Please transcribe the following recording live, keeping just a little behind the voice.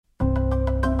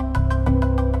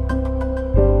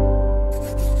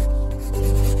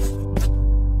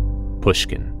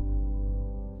Pushkin.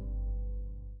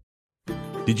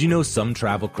 Did you know some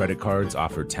travel credit cards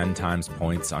offer 10 times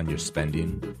points on your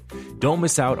spending? Don't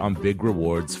miss out on big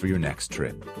rewards for your next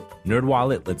trip.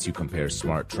 NerdWallet lets you compare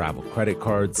smart travel credit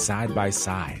cards side by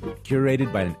side,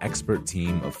 curated by an expert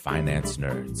team of finance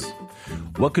nerds.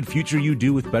 What could future you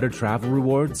do with better travel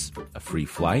rewards? A free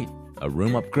flight? A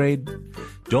room upgrade?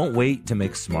 Don't wait to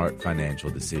make smart financial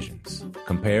decisions.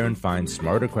 Compare and find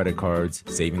smarter credit cards,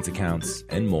 savings accounts,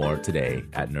 and more today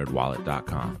at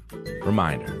nerdwallet.com.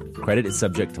 Reminder, credit is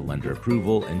subject to lender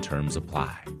approval and terms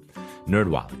apply.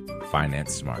 NerdWallet,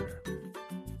 finance smarter.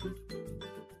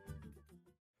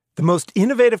 The most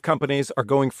innovative companies are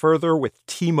going further with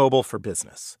T-Mobile for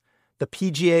Business. The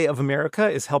PGA of America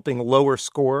is helping lower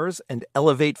scores and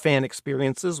elevate fan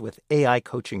experiences with AI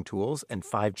coaching tools and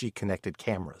 5G connected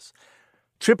cameras.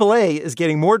 AAA is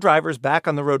getting more drivers back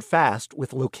on the road fast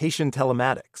with location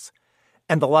telematics.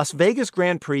 And the Las Vegas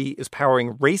Grand Prix is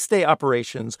powering race day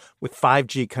operations with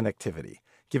 5G connectivity,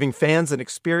 giving fans an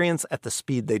experience at the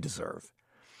speed they deserve.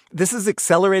 This is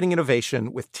accelerating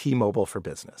innovation with T-Mobile for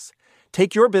Business.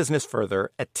 Take your business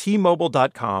further at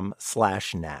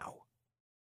T-Mobile.com/now.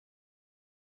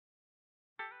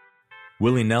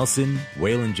 Willie Nelson,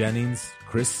 Waylon Jennings,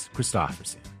 Chris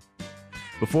Christopherson.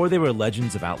 Before they were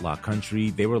legends of outlaw country,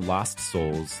 they were lost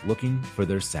souls looking for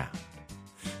their sound.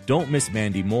 Don't miss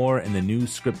Mandy Moore in the new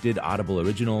scripted Audible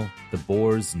original, The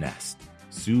Boar's Nest,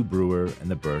 Sue Brewer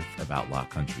and the Birth of Outlaw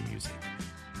Country Music.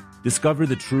 Discover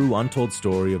the true untold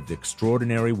story of the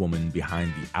extraordinary woman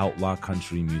behind the outlaw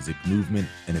country music movement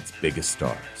and its biggest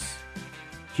stars.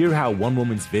 Hear how one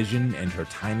woman's vision and her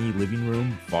tiny living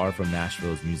room, far from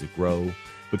Nashville's Music Row,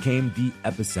 became the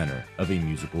epicenter of a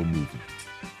musical movement.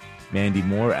 Mandy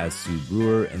Moore as Sue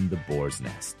Brewer in The Boar's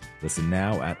Nest. Listen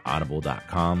now at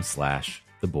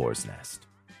audible.com/The Boar's Nest.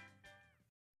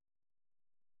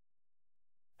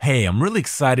 Hey, I'm really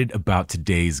excited about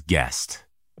today's guest.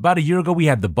 About a year ago, we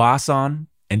had the boss on,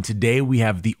 and today we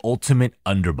have the ultimate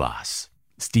underboss,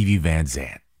 Stevie Van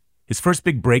Zandt. His first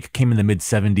big break came in the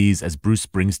mid-'70s as Bruce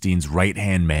Springsteen's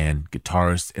right-hand man,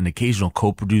 guitarist, and occasional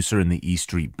co-producer in the E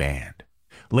Street Band.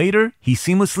 Later, he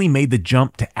seamlessly made the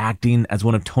jump to acting as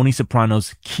one of Tony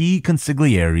Soprano's key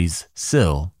consiglieres,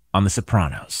 Syl, on The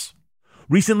Sopranos.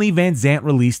 Recently, Van Zandt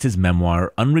released his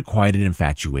memoir, Unrequited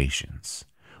Infatuations,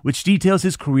 which details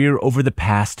his career over the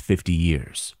past 50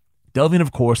 years, delving,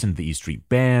 of course, into the E Street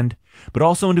Band, but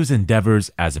also into his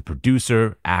endeavors as a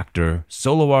producer, actor,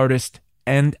 solo artist,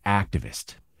 and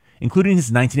activist, including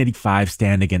his 1985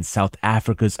 stand against South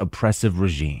Africa's oppressive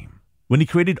regime, when he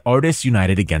created Artists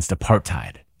United Against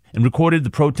Apartheid and recorded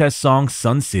the protest song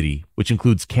Sun City, which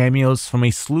includes cameos from a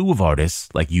slew of artists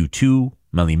like U2,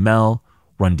 Melly Mel,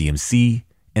 Run DMC,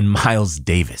 and Miles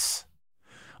Davis.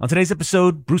 On today's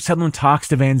episode, Bruce Headlam talks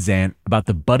to Van Zandt about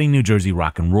the budding New Jersey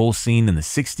rock and roll scene in the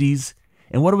 60s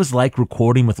and what it was like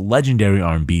recording with legendary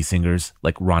R&B singers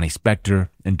like Ronnie Spector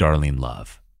and Darlene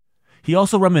Love. He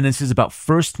also reminisces about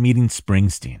first meeting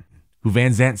Springsteen, who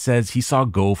Van Zandt says he saw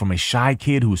go from a shy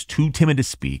kid who was too timid to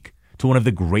speak to one of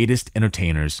the greatest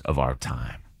entertainers of our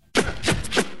time.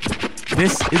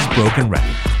 This is Broken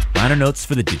Record, liner notes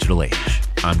for the digital age.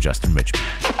 I'm Justin Richmond.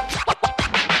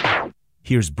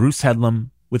 Here's Bruce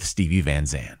Headlam with Stevie Van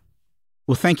Zandt.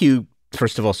 Well, thank you,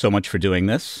 first of all, so much for doing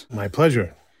this. My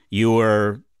pleasure. You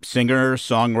were singer,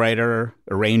 songwriter,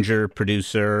 arranger,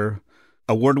 producer,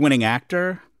 award-winning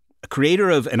actor, a creator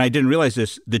of, and I didn't realize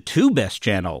this, the two best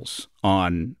channels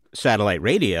on satellite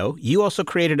radio. You also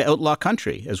created Outlaw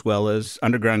Country as well as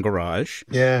Underground Garage.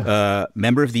 Yeah.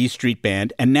 Member of the E Street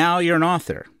Band. And now you're an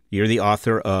author. You're the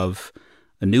author of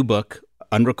a new book,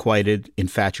 Unrequited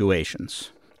Infatuations.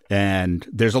 And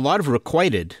there's a lot of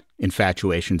requited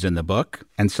infatuations in the book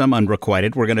and some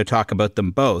unrequited. We're going to talk about them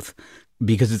both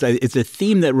because it's a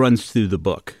theme that runs through the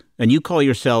book. And you call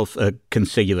yourself a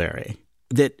consigliere.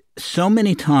 That so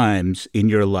many times in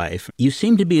your life, you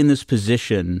seem to be in this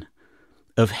position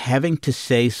of having to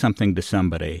say something to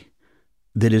somebody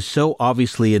that is so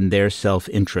obviously in their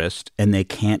self-interest and they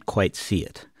can't quite see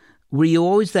it. Were you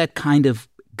always that kind of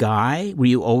guy? Were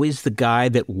you always the guy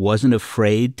that wasn't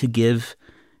afraid to give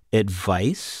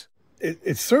advice?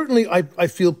 It's certainly, I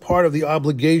feel, part of the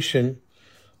obligation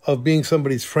of being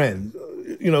somebody's friend.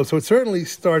 So it certainly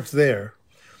starts there.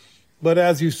 But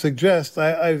as you suggest,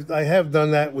 I have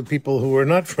done that with people who are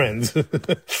not friends.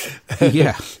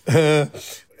 Yeah.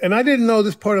 And I didn't know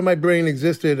this part of my brain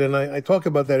existed, and I talk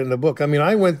about that in the book. I mean,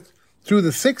 I went through the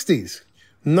 60s,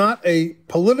 not a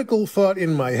political thought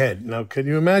in my head. Now, can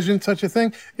you imagine such a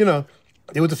thing? There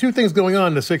was a few things going on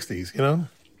in the 60s,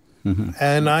 Mm-hmm.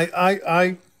 And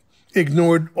I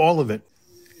ignored all of it.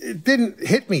 it didn't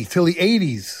hit me till the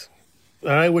 80s. All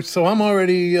right, so I'm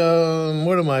already,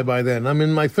 what am I by then? I'm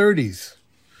in my 30s.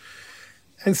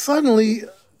 And suddenly,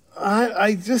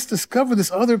 I just discovered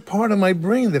this other part of my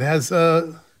brain that has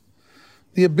the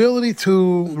ability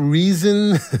to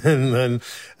reason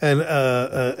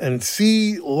and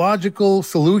see logical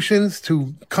solutions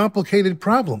to complicated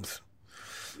problems,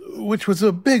 which was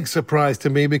a big surprise to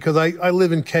me because I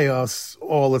live in chaos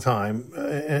all the time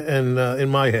and in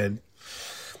my head.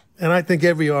 And I think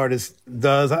every artist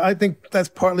does. I think that's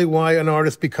partly why an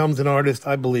artist becomes an artist,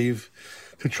 I believe,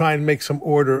 to try and make some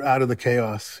order out of the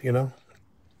chaos,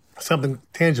 something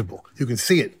tangible. You can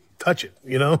see it, touch it,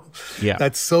 Yeah.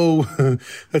 That's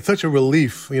such a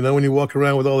relief, when you walk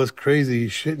around with all this crazy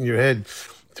shit in your head,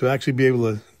 to actually be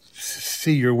able to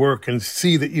see your work and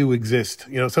see that you exist,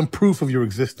 some proof of your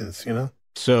existence,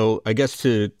 So I guess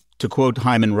to quote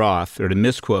Hyman Roth, or to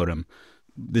misquote him,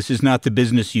 this is not the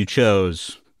business you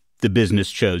chose. The business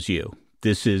chose you.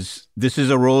 This is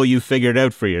a role you figured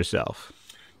out for yourself.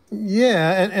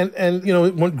 Yeah, and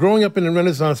when growing up in the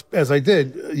Renaissance, as I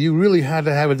did, you really had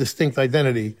to have a distinct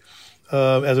identity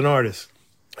as an artist.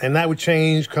 And that would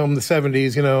change come the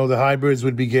 70s, the hybrids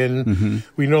would begin. Mm-hmm.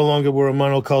 We no longer were a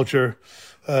monoculture.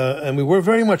 And we were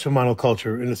very much a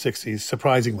monoculture in the 60s,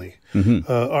 surprisingly,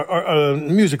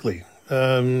 musically.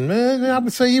 And I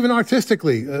would say even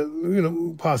artistically,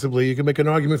 possibly you could make an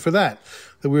argument for that.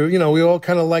 That we all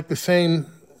kind of like the same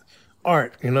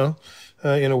art, in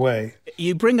a way.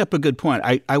 You bring up a good point.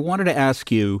 I wanted to ask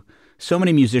you, so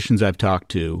many musicians I've talked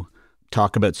to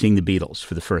talk about seeing the Beatles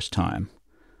for the first time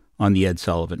on the Ed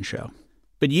Sullivan Show.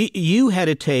 But you had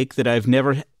a take that I've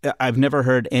never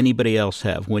heard anybody else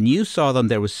have. When you saw them,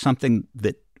 there was something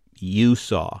that you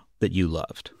saw that you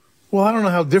loved. Well, I don't know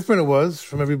how different it was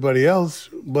from everybody else,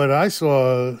 but I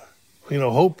saw,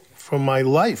 hope for my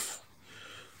life,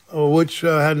 which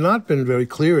had not been very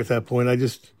clear at that point. I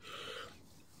just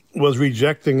was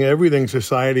rejecting everything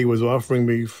society was offering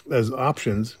me as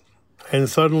options. And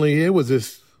suddenly it was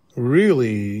this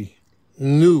really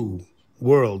new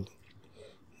world.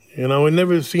 I'd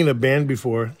never seen a band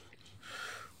before.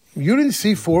 You didn't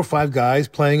see 4 or 5 guys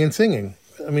playing and singing.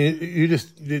 I mean,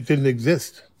 it didn't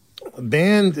exist. A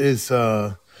band is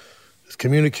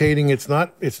communicating. It's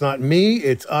not me.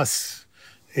 It's us.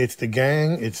 It's the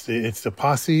gang. It's the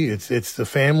posse. It's the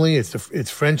family.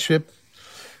 It's friendship,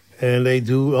 and they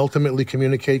do ultimately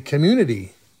communicate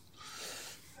community.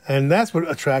 And that's what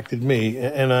attracted me.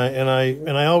 And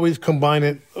I always combine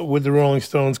it with the Rolling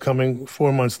Stones coming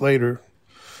 4 months later,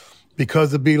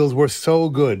 because the Beatles were so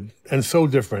good and so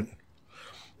different.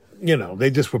 They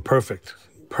just were perfect.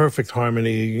 Perfect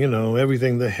harmony,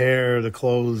 everything, the hair, the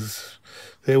clothes.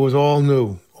 It was all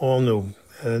new.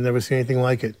 I'd never seen anything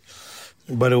like it.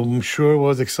 But it sure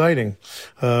was exciting.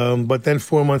 But then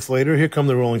 4 months later, here come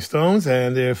the Rolling Stones,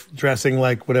 and they're dressing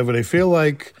like whatever they feel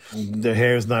like. Their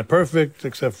hair is not perfect,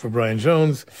 except for Brian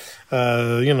Jones.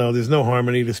 There's no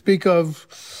harmony to speak of.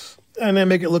 And they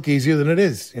make it look easier than it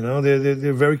is.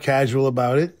 They're very casual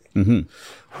about it. Mm-hmm.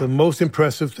 The most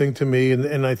impressive thing to me,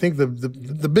 and I think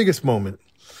the biggest moment,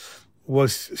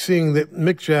 was seeing that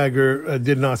Mick Jagger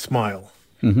did not smile.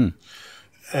 Mm-hmm.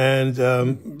 And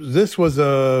this was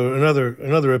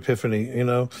another epiphany,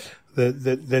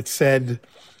 that said,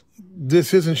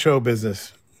 this isn't show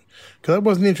business. Because I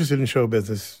wasn't interested in show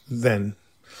business then.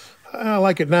 I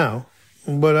like it now,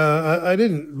 but I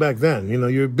didn't back then.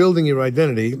 You're building your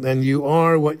identity, and you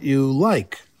are what you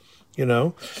like,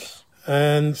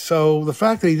 And so the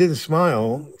fact that he didn't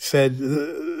smile said,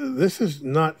 this is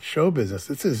not show business.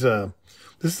 This is a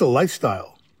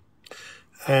lifestyle.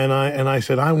 And I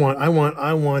said, I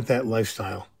want that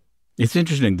lifestyle. It's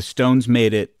interesting. The Stones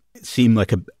made it seem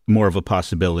like more of a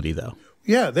possibility, though.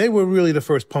 Yeah, they were really the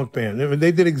first punk band.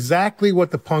 They did exactly what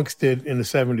the punks did in the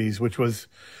 70s, which was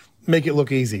make it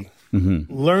look easy.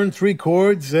 Mm-hmm. Learn 3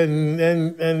 chords and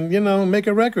make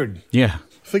a record. Yeah.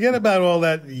 Forget about all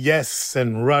that Yes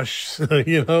and Rush,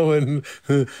 and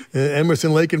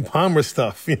Emerson, Lake and Palmer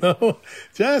stuff,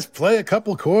 Just play a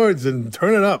couple chords and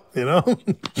turn it up,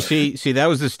 See, that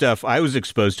was the stuff I was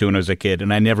exposed to when I was a kid,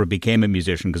 and I never became a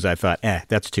musician because I thought,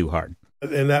 that's too hard.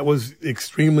 And that was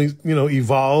extremely,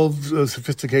 evolved,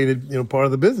 sophisticated, part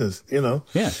of the business,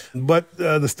 Yeah. But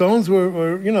the Stones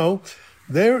were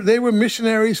they were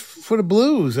missionaries for the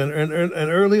blues and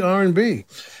early R&B.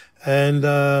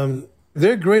 And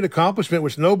their great accomplishment,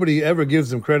 which nobody ever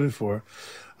gives them credit for,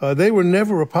 they were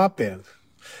never a pop band.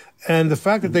 And the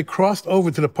fact that they crossed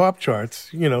over to the pop charts,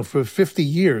 for 50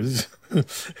 years,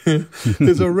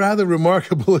 is a rather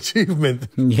remarkable achievement.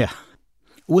 Yeah.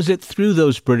 Was it through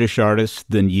those British artists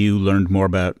then you learned more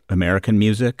about American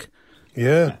music?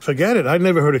 Yeah, forget it. I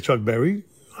never heard of Chuck Berry.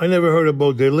 I never heard of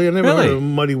Bo Diddley. I never Really? heard of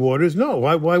Muddy Waters. No,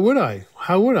 why would I?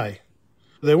 How would I?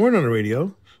 They weren't on the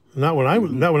radio. Not when I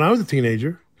was a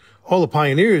teenager. All the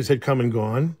pioneers had come and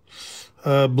gone.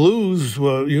 Blues,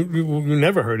 well, you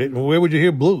never heard it. Where would you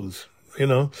hear blues? You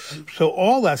know, so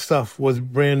all that stuff was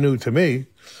brand new to me.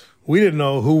 We didn't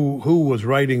know who was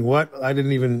writing what. I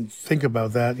didn't even think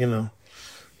about that, you know,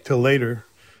 till later,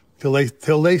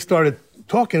 till they started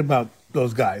talking about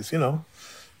those guys, you know,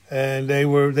 and they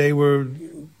were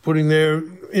putting their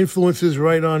influences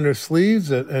right on their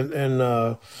sleeves and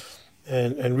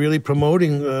really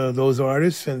promoting those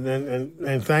artists,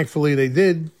 and thankfully they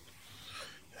did,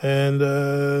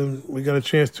 and we got a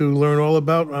chance to learn all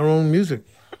about our own music.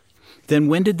 Then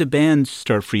when did the band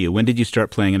start for you? When did you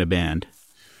start playing in a band?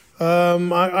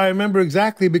 I remember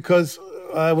exactly because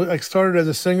I started as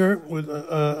a singer with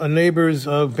a neighbor's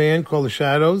band called The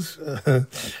Shadows.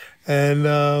 And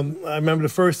I remember the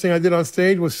first thing I did on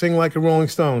stage was sing like a Rolling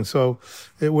Stone. So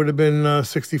it would have been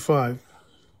 65.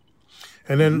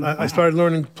 And then I started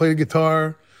learning to play the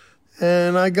guitar.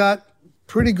 And I got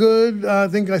pretty good. I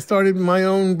think I started my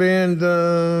own band,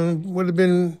 would have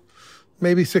been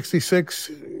maybe 66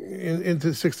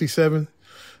 into 67.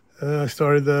 I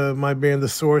started my band, The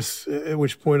Source, at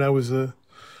which point I was a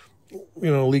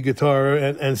lead guitar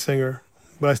and singer.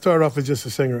 But I started off as just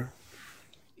a singer.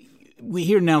 We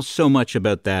hear now so much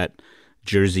about that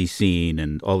Jersey scene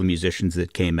and all the musicians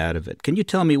that came out of it. Can you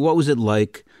tell me, what was it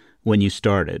like when you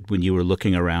started, when you were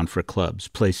looking around for clubs,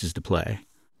 places to play?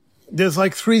 There's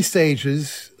like 3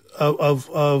 stages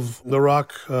of the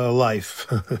rock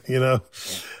life, you know.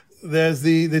 There's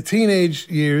the teenage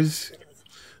years,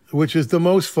 which is the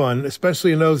most fun,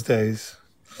 especially in those days,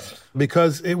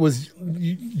 because it was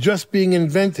just being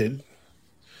invented,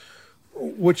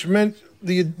 which meant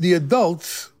the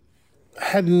adults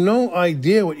had no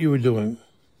idea what you were doing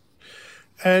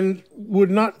and would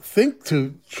not think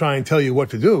to try and tell you what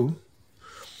to do.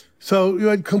 So you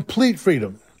had complete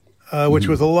freedom, which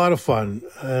was a lot of fun.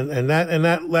 And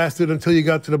that lasted until you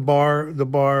got to the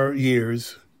bar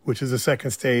years, which is the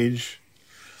second stage.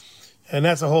 And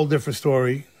that's a whole different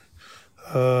story.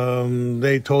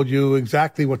 They told you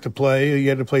exactly what to play. You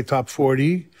had to play top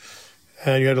 40.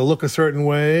 And you had to look a certain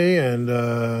way, and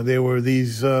there were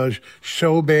these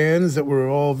show bands that were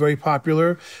all very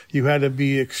popular. You had to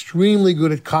be extremely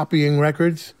good at copying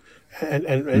records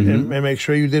and make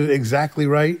sure you did it exactly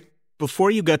right.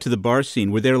 Before you got to the bar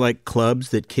scene, were there like clubs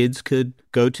that kids could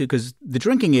go to? Because the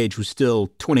drinking age was still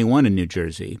 21 in New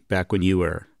Jersey back when you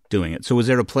were doing it. So was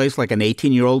there a place like an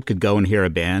 18-year-old could go and hear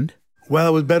a band? Well,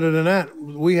 it was better than that.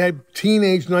 We had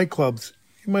teenage nightclubs.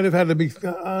 You might have had to be,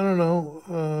 I don't know,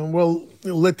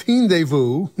 Latin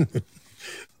Rendezvous.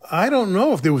 I don't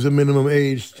know if there was a minimum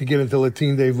age to get into Latin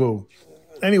Rendezvous.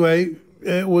 Anyway,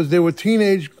 there were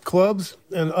teenage clubs,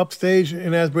 and Upstage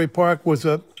in Asbury Park was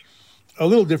a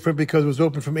little different because it was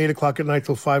open from 8 o'clock at night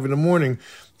till 5 in the morning.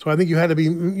 So I think you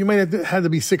might have had to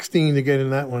be 16 to get in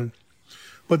that one.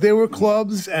 But there were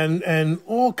clubs and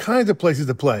all kinds of places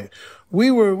to play.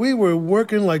 We were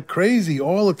working like crazy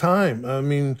all the time. I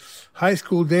mean, high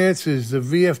school dances, the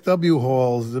VFW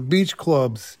halls, the beach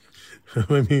clubs.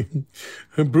 I mean,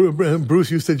 Bruce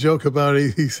used to joke about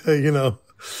it. He said,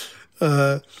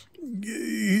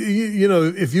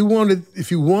 if you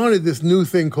wanted this new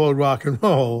thing called rock and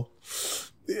roll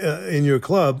in your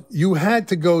club, you had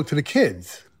to go to the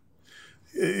kids,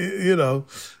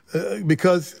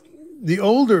 because the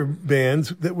older bands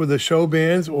that were the show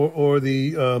bands or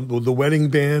the wedding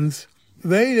bands,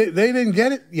 they didn't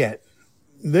get it yet.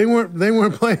 They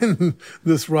weren't playing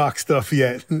this rock stuff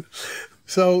yet.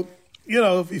 So,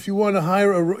 if you want to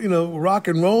hire a rock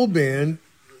and roll band,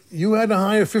 you had to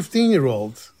hire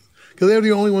 15-year-olds because they were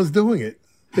the only ones doing it.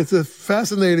 It's a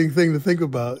fascinating thing to think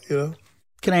about,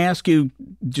 Can I ask you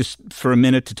just for a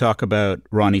minute to talk about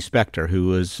Ronnie Spector, who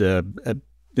was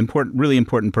really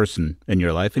important person in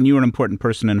your life, and you were an important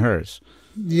person in hers.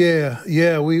 Yeah.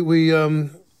 We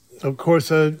of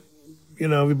course,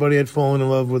 everybody had fallen in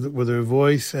love with her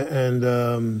voice, and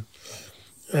in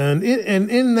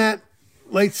that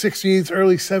late 60s,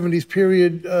 early 70s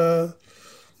period,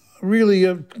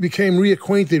 really became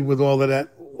reacquainted with all of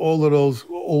those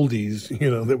oldies,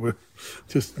 that were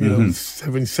just,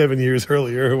 7 years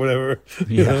earlier or whatever,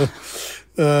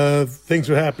 things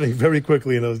were happening very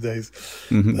quickly in those days.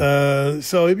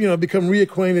 So, become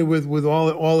reacquainted with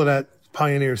all of that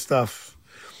pioneer stuff.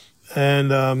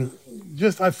 And I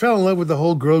fell in love with the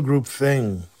whole girl group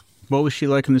thing. What was she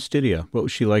like in the studio? What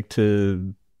was she like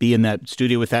to be in that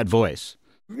studio with that voice?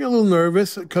 A little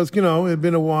nervous because, it had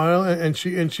been a while. And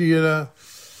she had,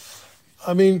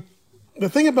 the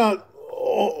thing about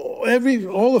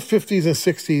all the 50s and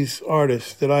 60s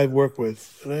artists that I've worked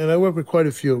with, and I work with quite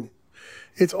a few,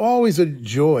 it's always a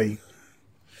joy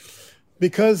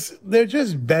because they're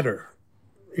just better.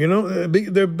 You know,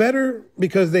 they're better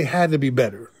because they had to be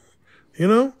better. You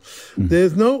know,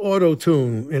 There's no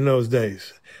auto-tune in those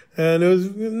days. And there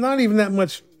was not even that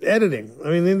much editing. I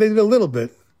mean, they did a little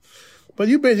bit. But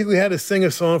you basically had to sing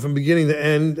a song from beginning to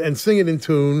end and sing it in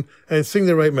tune and sing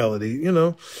the right melody, you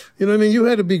know. You know what I mean? You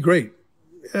had to be great.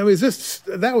 I mean,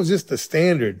 that was just the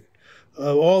standard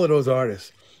of all of those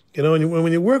artists. You know, and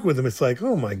when you work with them, it's like,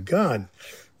 oh, my God,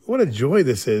 what a joy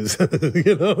this is,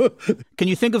 you know? Can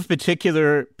you think of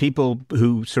particular people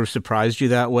who sort of surprised you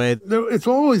that way? It's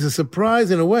always a surprise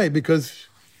in a way because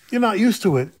you're not used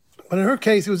to it. But in her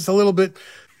case, it was just a little bit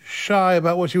shy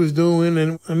about what she was doing.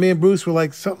 And me and Bruce were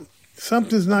like,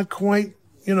 something's not quite,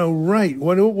 you know, right.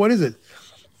 What is it?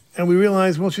 And we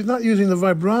realized, well, she's not using the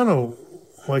vibrato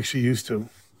like she used to.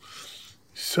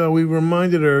 So we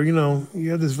reminded her, you know,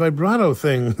 you have this vibrato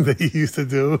thing that you used to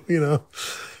do, you know.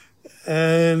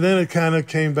 And then it kind of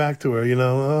came back to her, you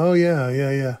know, oh,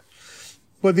 yeah.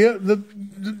 But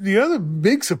the other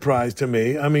big surprise to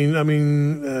me,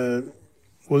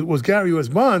 was Gary U.S.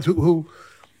 Bonds, who,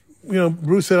 you know,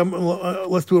 Bruce said,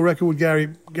 let's do a record with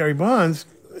Gary Bonds.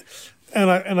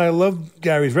 And I loved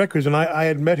Gary's records, and I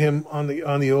had met him on the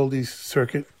oldies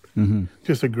circuit. Mm-hmm.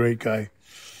 Just a great guy.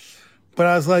 But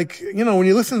I was like, you know, when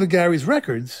you listen to Gary's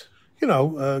records, you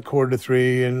know, Quarter to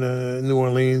Three and New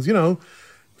Orleans, you know,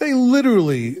 they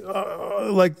literally,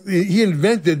 like he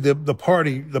invented the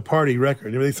party record.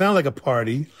 I mean, they sound like a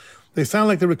party. They sound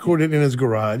like they recorded in his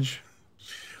garage.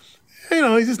 You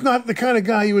know, he's just not the kind of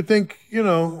guy you would think, you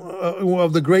know,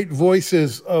 of the great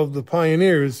voices of the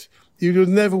pioneers. You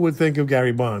never would think of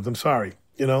Gary Bonds. I'm sorry,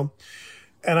 you know.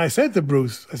 And I said to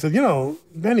Bruce, I said, you know,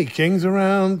 Benny King's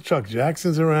around, Chuck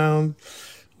Jackson's around,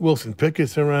 Wilson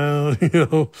Pickett's around, you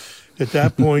know. At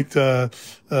that point,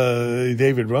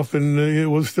 David Ruffin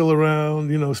was still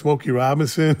around, you know, Smokey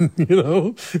Robinson, you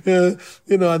know. I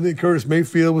think Curtis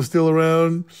Mayfield was still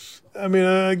around. I mean,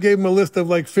 I gave him a list of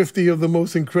like 50 of the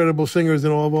most incredible singers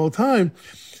in all of all time.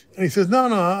 And he says, no,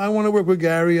 I want to work with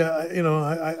Gary.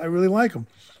 I really like him.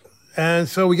 And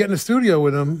so we get in the studio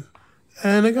with him.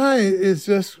 And the guy is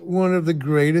just one of the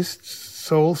greatest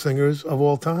soul singers of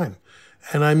all time.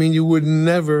 And I mean, you would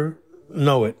never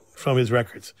know it from his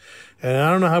records. And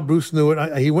I don't know how Bruce knew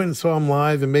it. He went and saw him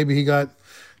live, and maybe he got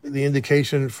the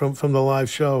indication from the live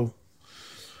show.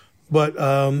 But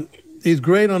he's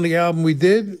great on the album we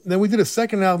did. Then we did a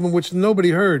second album, which nobody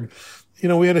heard. You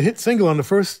know, we had a hit single on the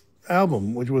first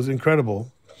album, which was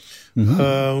incredible.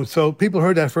 Mm-hmm. So people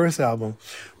heard that first album.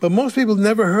 But most people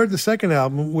never heard the second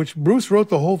album, which Bruce wrote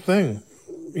the whole thing.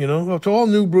 You know, it's all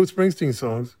new Bruce Springsteen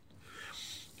songs.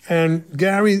 And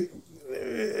Gary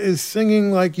is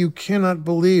singing like you cannot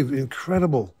believe.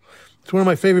 Incredible. It's one of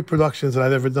my favorite productions that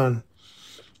I've ever done.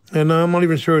 And I'm not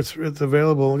even sure it's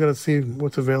available. I got to see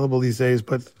what's available these days.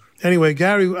 But anyway,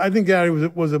 I think Gary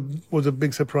was a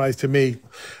big surprise to me.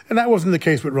 And that wasn't the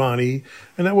case with Ronnie.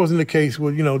 And that wasn't the case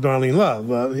with, you know, Darlene Love.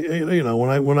 You know,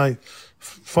 when I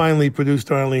finally produced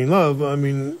Darlene Love, I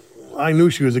mean, I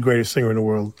knew she was the greatest singer in the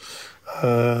world.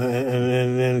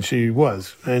 And she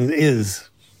was and is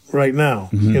right now,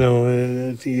 you know,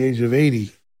 at the age of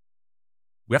 80.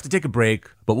 We have to take a break,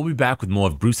 but we'll be back with more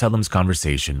of Bruce Hellam's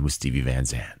conversation with Stevie Van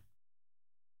Zandt.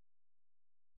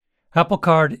 Apple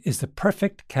Card is the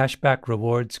perfect cashback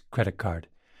rewards credit card.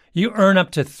 You earn up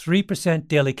to 3%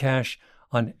 daily cash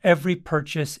on every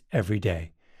purchase every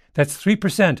day. That's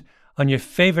 3% on your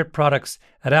favorite products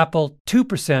at Apple,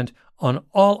 2% on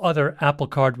all other Apple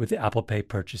Card with Apple Pay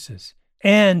purchases,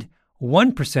 and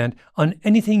 1% on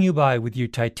anything you buy with your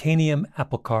titanium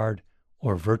Apple Card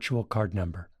or virtual card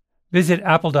number. Visit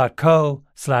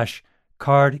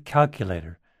apple.co/card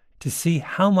calculator to see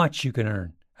how much you can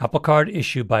earn. Apple Card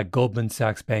issued by Goldman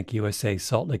Sachs Bank USA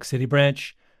Salt Lake City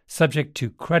branch, subject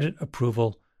to credit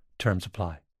approval. Terms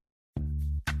apply.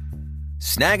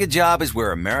 Snag a Job is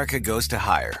where America goes to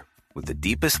hire, with the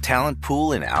deepest talent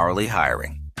pool in hourly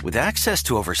hiring. With access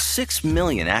to over 6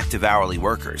 million active hourly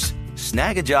workers,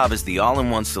 Snag a Job is the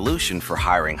all-in-one solution for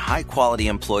hiring high-quality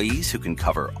employees who can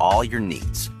cover all your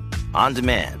needs. On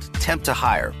demand, temp to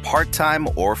hire, part-time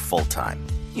or full-time.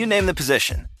 You name the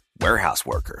position. Warehouse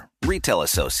worker, retail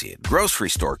associate, grocery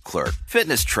store clerk,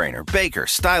 fitness trainer, baker,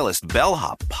 stylist,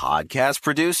 bellhop, podcast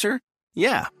producer.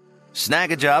 Yeah,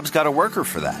 Snag a Job's got a worker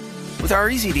for that. With our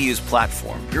easy-to-use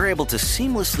platform, you're able to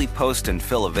seamlessly post and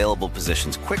fill available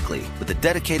positions quickly with a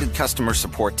dedicated customer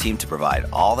support team to provide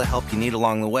all the help you need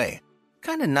along the way.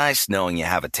 Kind of nice knowing you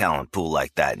have a talent pool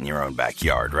like that in your own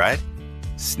backyard, right?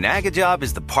 Snagajob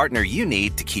is the partner you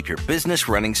need to keep your business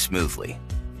running smoothly.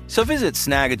 So visit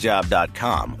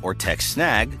snagajob.com or text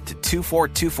snag to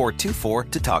 242424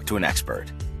 to talk to an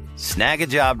expert.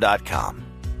 Snagajob.com,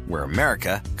 where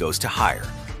America goes to hire.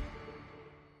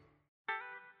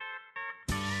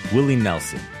 Willie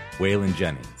Nelson, Waylon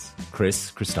Jennings,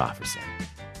 Chris Christopherson.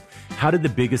 How did the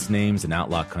biggest names in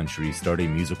outlaw country start a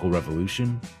musical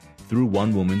revolution? Through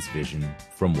one woman's vision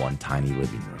from one tiny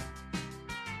living room.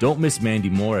 Don't miss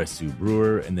Mandy Moore as Sue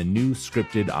Brewer in the new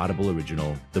scripted Audible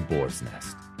original, The Boar's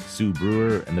Nest, Sue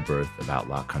Brewer and the Birth of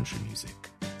Outlaw Country Music.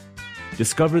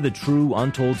 Discover the true,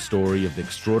 untold story of the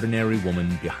extraordinary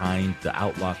woman behind the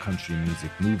outlaw country music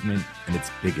movement and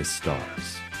its biggest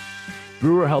stars.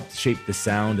 Brewer helped shape the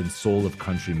sound and soul of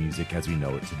country music as we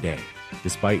know it today,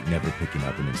 despite never picking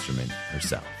up an instrument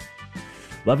herself.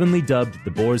 Lovingly dubbed The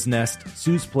Boar's Nest,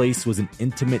 Sue's place was an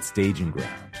intimate staging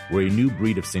ground where a new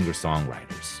breed of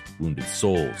singer-songwriters, wounded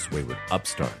souls, wayward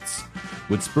upstarts,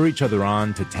 would spur each other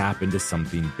on to tap into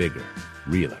something bigger,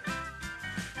 realer.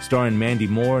 Starring Mandy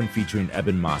Moore and featuring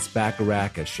Eben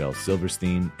Moss-Bacharach as Shel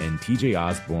Silverstein and TJ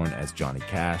Osborne as Johnny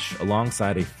Cash,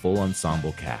 alongside a full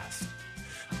ensemble cast.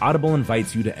 Audible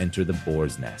invites you to enter The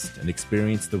Boar's Nest and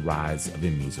experience the rise of a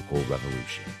musical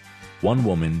revolution. One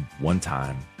woman, one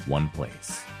time, one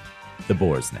place. The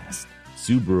Boar's Nest,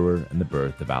 Sue Brewer and the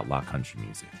Birth of Outlaw Country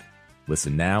Music.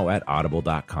 Listen now at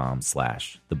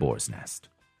audible.com/The Boar's Nest.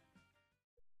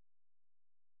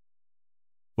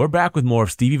 We're back with more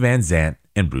of Stevie Van Zandt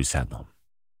and Bruce Headlam.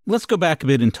 Let's go back a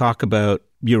bit and talk about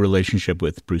your relationship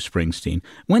with Bruce Springsteen.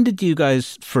 When did you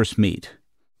guys first meet?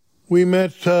 We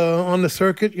met on the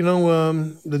circuit,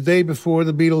 the day before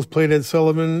the Beatles played Ed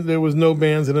Sullivan. There was no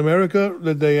bands in America.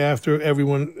 The day after,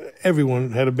 everyone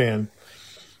had a band.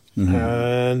 Mm-hmm.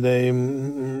 And they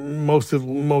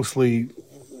mostly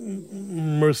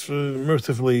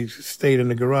mercifully stayed in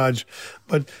the garage.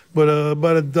 But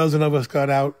about a dozen of us got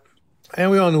out.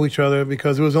 And we all knew each other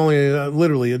because there was only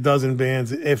literally a dozen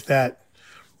bands, if that,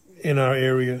 in our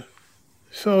area.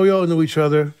 So we all knew each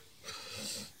other.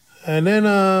 And then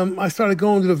I started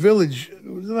going to the Village. It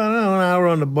was about an hour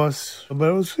on the bus, but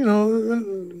it was,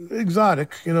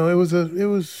 exotic. It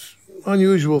was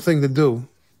unusual thing to do.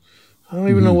 I don't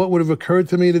even know what would have occurred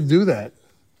to me to do that.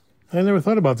 I never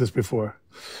thought about this before.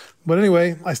 But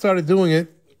anyway, I started doing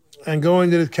it and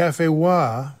going to the Cafe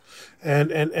Wah,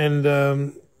 and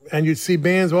you'd see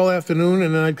bands all afternoon,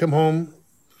 and then I'd come home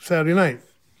Saturday night,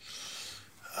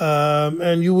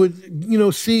 and you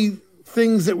would see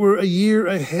things that were a year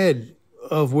ahead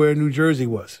of where New Jersey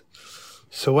was.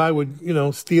 So I would,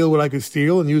 steal what I could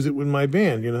steal and use it with my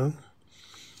band, And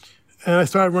I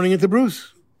started running into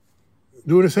Bruce,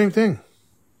 doing the same thing.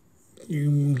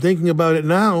 Thinking about it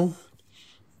now,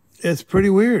 it's pretty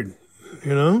weird,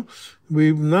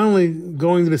 We not only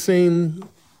going to the same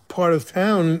part of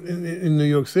town in New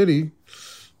York City,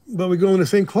 but we go in the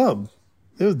same club.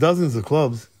 There's dozens of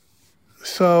clubs.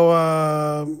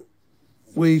 So,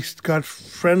 we got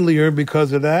friendlier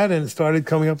because of that and started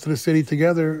coming up to the city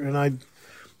together. And I'd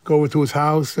go over to his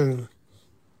house and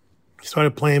he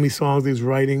started playing me songs he was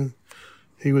writing.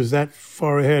 He was that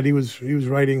far ahead. He was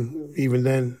writing even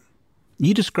then.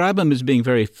 You describe him as being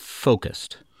very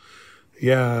focused.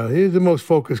 Yeah, he's the most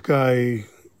focused guy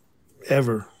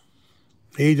ever.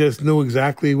 He just knew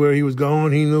exactly where he was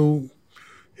going. He knew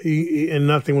and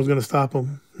nothing was going to stop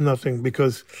him. Nothing,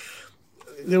 because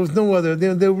there was no other,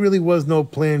 there really was no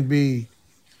plan B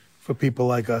for people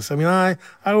like us. I mean, I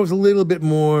was a little bit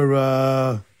more,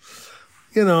 I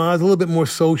was a little bit more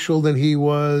social than he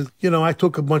was. I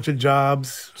took a bunch of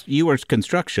jobs. You were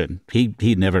construction. He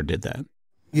never did that.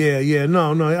 Yeah.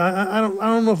 No. I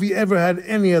don't know if he ever had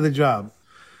any other job.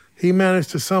 He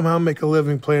managed to somehow make a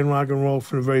living playing rock and roll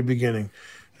from the very beginning.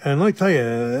 And let me tell you,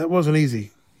 that wasn't easy.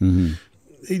 Mm-hmm.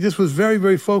 He just was very,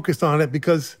 very focused on it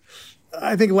because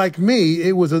I think, like me,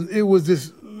 it was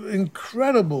this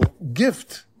incredible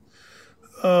gift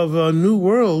of a new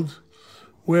world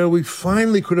where we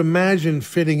finally could imagine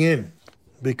fitting in.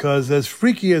 Because as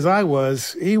freaky as I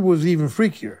was, he was even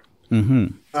freakier.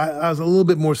 Mm-hmm. I was a little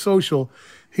bit more social.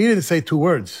 He didn't say two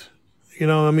words.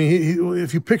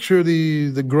 If you picture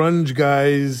the grunge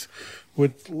guys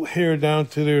with hair down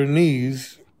to their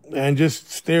knees and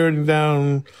just staring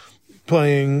down,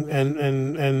 playing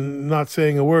and not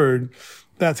saying a word,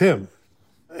 that's him.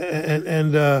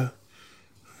 And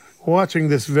watching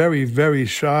this very, very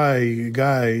shy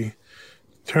guy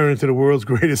turn into the world's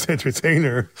greatest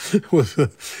entertainer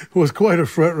was quite a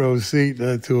front row seat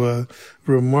to a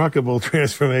remarkable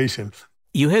transformation.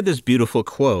 You had this beautiful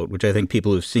quote, which I think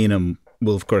people who've seen him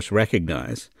will, of course,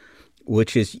 recognize,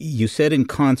 which is, you said in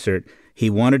concert, he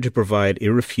wanted to provide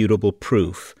irrefutable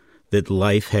proof that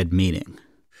life had meaning.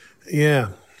 Yeah.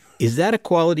 Is that a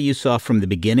quality you saw from the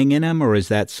beginning in him, or is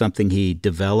that something he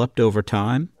developed over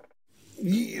time?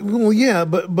 Well, yeah,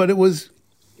 but it was,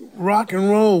 rock and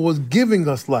roll was giving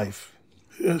us life.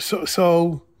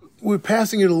 So we're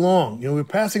passing it along. We're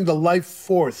passing the life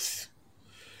force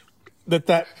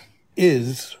that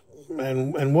is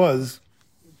and was,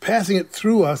 passing it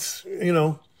through us, in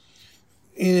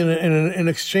an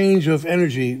exchange of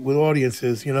energy with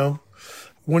audiences,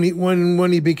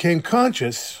 When he became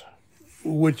conscious,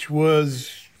 which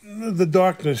was the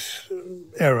darkness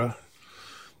era,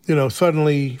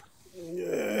 suddenly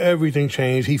everything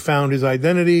changed. He found his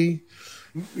identity.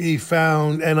 He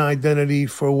found an identity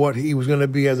for what he was going to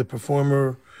be as a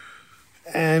performer,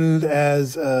 and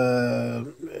as and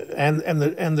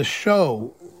the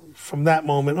show from that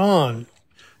moment on,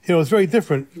 it's very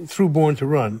different through Born to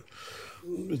Run.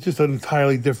 It's just an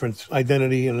entirely different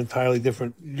identity, an entirely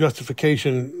different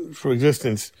justification for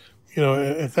existence.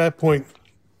 At that point,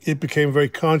 it became very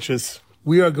conscious.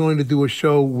 We are going to do a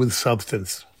show with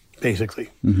substance, basically.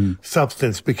 Mm-hmm.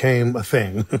 Substance became a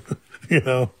thing,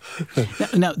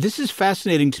 Now, this is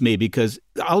fascinating to me because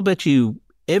I'll bet you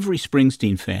every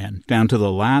Springsteen fan, down to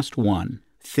the last one,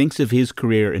 thinks of his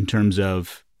career in terms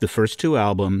of the first two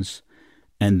albums,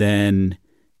 and then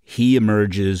he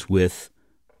emerges with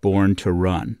Born to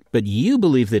Run. But you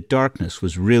believe that Darkness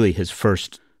was really his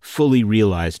first fully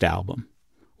realized album.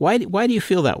 Why do you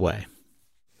feel that way?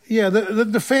 Yeah,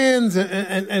 the fans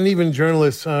and even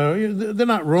journalists, they're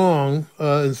not wrong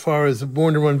as far as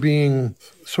Born to Run being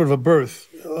sort of a birth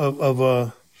of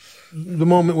the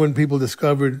moment when people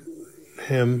discovered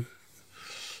him.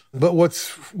 But what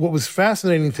was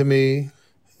fascinating to me,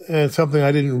 and something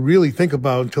I didn't really think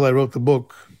about until I wrote the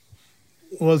book,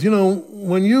 was,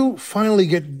 when you finally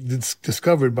get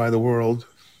discovered by the world,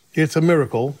 it's a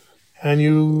miracle, and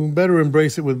you better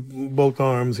embrace it with both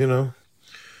arms,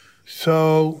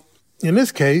 So in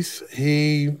this case,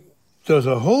 he does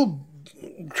a whole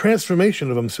transformation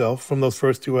of himself from those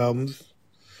first two albums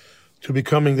to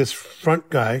becoming this front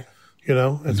guy,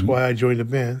 That's why I joined the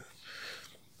band.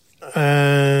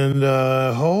 And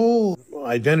a whole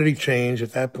identity change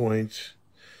at that point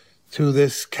to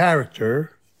this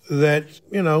character that,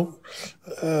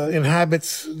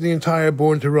 inhabits the entire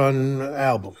Born to Run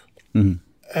album.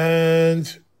 Mm-hmm.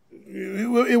 And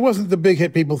it wasn't the big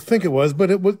hit people think it was, but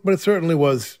it certainly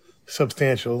was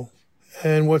substantial.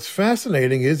 And what's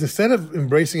fascinating is, instead of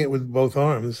embracing it with both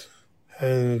arms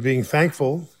and being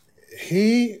thankful,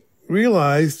 he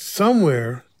realized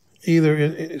somewhere,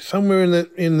 somewhere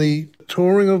in the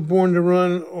touring of Born to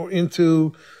Run or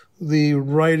into the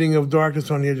writing of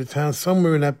Darkness on the Edge of Town,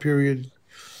 somewhere in that period,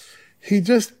 he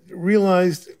just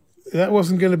realized that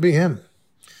wasn't going to be him.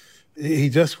 He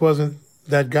just wasn't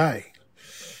that guy.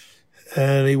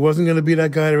 And he wasn't going to be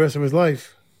that guy the rest of his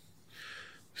life.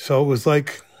 So it was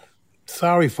like,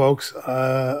 sorry, folks,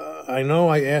 I know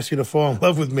I asked you to fall in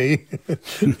love with me.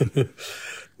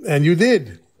 And you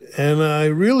did. And I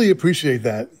really appreciate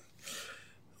that.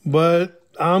 But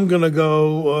I'm going to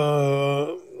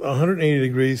go 180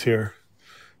 degrees here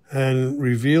and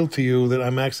reveal to you that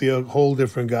I'm actually a whole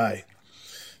different guy.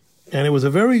 And it was a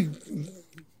very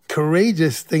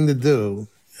courageous thing to do.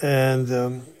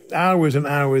 And hours and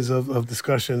hours of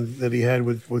discussion that he had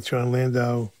with John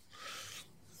Landau,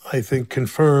 I think,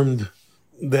 confirmed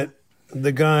that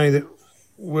the guy that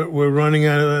we're running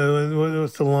out of,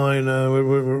 what's the line?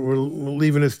 We're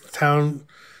leaving this town.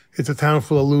 It's a town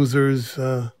full of losers.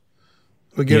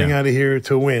 We're getting out of here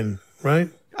to win, right?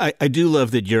 I do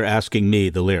love that you're asking me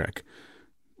the lyric.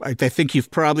 I think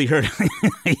you've probably heard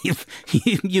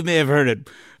you may have heard it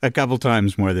a couple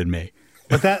times more than me.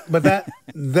 But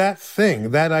that thing,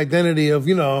 that identity of,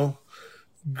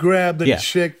 grab the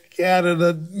chick out of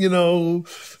the,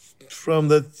 from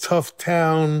the tough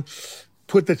town,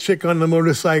 put the chick on the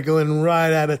motorcycle and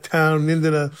ride out of town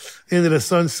into the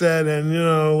sunset, and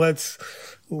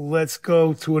let's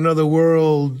go to another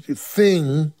world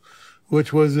thing,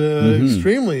 which was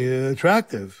extremely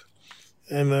attractive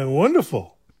and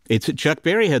wonderful. Chuck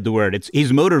Berry had the word.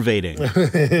 He's motivating.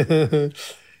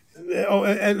 Oh,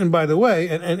 and by the way,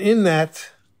 and in that,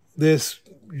 this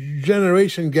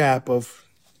generation gap of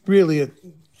really a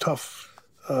tough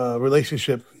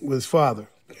relationship with his father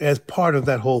as part of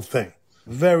that whole thing.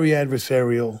 Very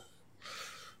adversarial.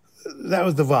 That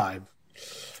was the vibe.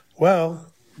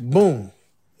 Well, boom.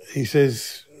 He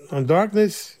says, on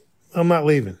Darkness, I'm not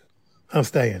leaving. I'm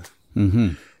staying.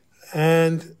 Mm-hmm.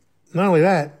 And not only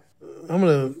that, I'm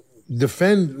going to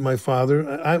defend my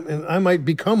father. I might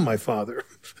become my father,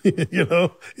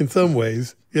 in some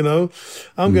ways,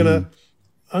 I'm going to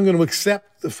I'm going to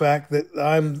accept the fact that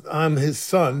I'm his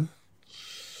son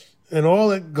and all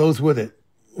that goes with it,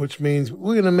 which means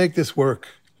we're going to make this work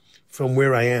from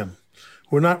where I am.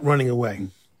 We're not running away.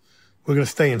 We're going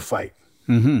to stay and fight.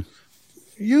 Mm-hmm.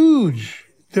 Huge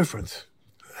difference.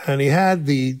 And he had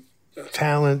the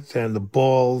talent and the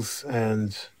balls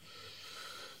and,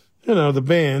 the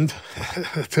band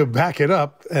to back it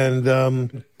up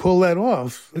and pull that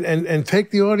off and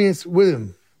take the audience with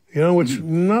him. Which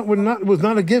was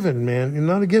not a given, man.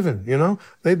 Not a given.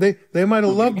 They might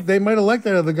have liked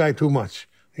that other guy too much.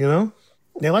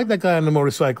 They liked that guy on the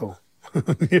motorcycle.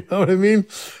 You know what I mean?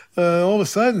 All of a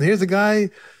sudden, here's a guy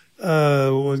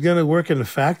was going to work in the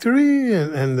factory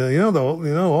and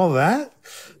all that,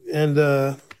 and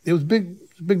it was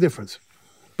big difference.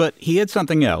 But he had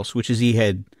something else, which is he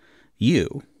had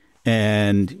you,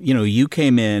 and you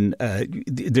came in.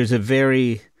 There's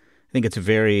I think it's a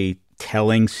very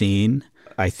telling scene.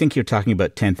 I think you're talking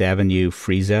about 10th Avenue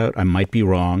Freeze Out. I might be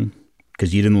wrong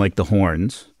because you didn't like the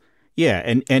horns. Yeah,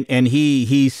 and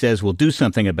he says, we'll do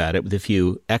something about it with a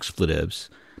few expletives.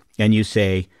 And you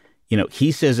say,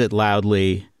 he says it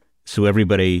loudly, so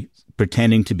everybody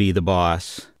pretending to be the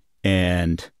boss,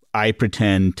 and I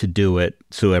pretend to do it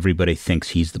so everybody thinks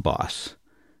he's the boss.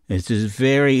 It's this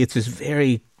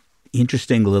very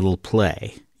interesting little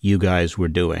play you guys were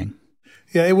doing.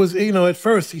 Yeah, it was, at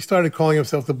first he started calling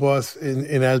himself the boss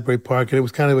in Asbury Park, and it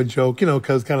was kind of a joke,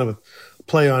 because kind of a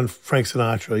play on Frank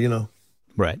Sinatra,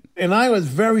 Right. And I was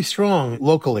very strong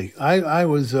locally. I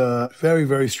was a very,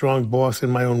 very strong boss in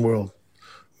my own world.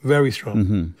 Very strong.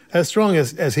 Mm-hmm. As strong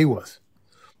as he was.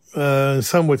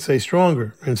 Some would say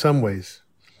stronger in some ways,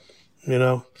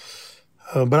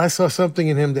 But I saw something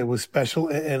in him that was special,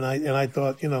 and I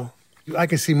thought, I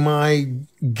could see my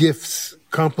gifts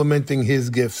complementing his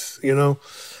gifts,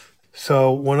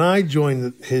 So when I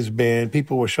joined his band,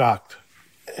 people were shocked.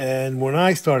 And when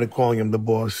I started calling him the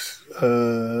boss,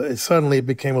 it suddenly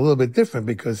became a little bit different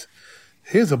because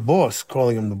here's a boss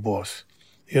calling him the boss,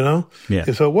 Yeah.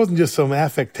 And so it wasn't just some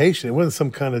affectation. It wasn't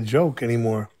some kind of joke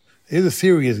anymore. Here's a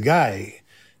serious guy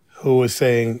who was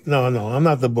saying, no, I'm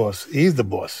not the boss. He's the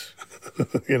boss,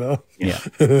 Yeah.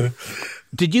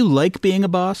 Did you like being a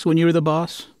boss when you were the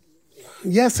boss?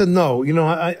 Yes and no.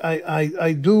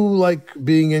 I do like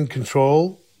being in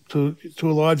control to a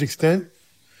large extent.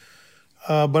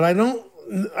 But I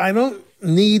don't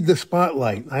need the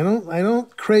spotlight. I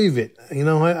don't crave it.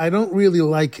 I don't really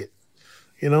like it.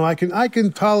 I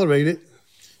can tolerate it.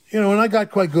 And I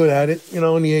got quite good at it. In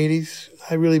the 80s,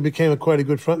 I really became quite a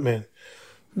good front man.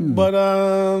 But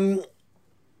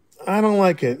I don't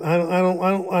like it. I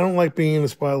don't like being in the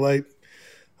spotlight.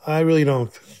 I really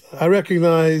don't. I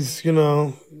recognize, a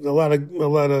lot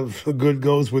of good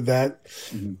goes with that.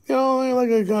 Mm-hmm. Like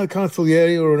a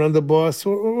consigliere or an underboss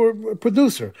or a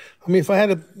producer. I mean, if I had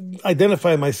to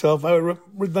identify myself, I would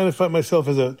identify myself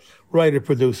as a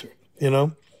writer-producer,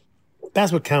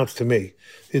 That's what counts to me,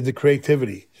 is the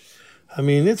creativity. I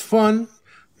mean, it's fun.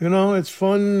 It's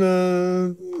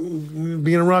fun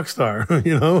being a rock star, and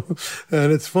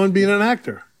it's fun being an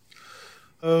actor.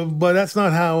 But that's not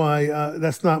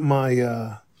that's not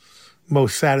my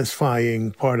most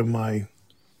satisfying part of my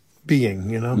being,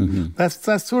 Mm-hmm.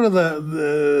 That's sort of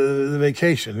the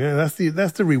vacation. That's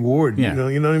the reward. Yeah.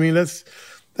 You know what I mean? That's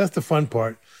the fun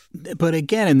part. But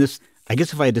again, in this, I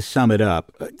guess if I had to sum it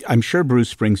up, I'm sure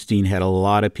Bruce Springsteen had a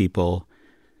lot of people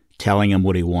telling him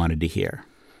what he wanted to hear.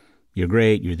 You're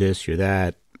great, you're this, you're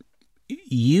that.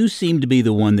 You seem to be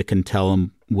the one that can tell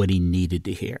him what he needed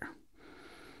to hear.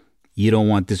 You don't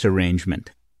want this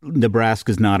arrangement.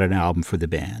 Nebraska's not an album for the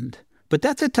band. But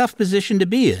that's a tough position to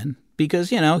be in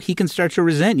because, he can start to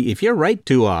resent you. If you're right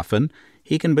too often,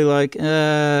 he can be like, I'm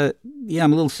a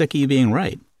little sick of you being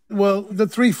right. Well, the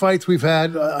 3 fights we've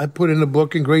had, I put in the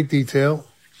book in great detail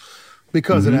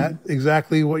because of that,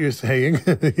 exactly what you're saying,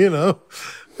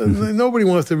 Nobody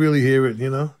wants to really hear it,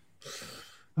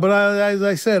 But as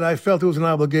I said, I felt it was an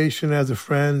obligation as a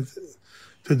friend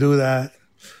to do that.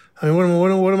 I mean,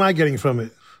 what am I getting from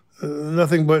it?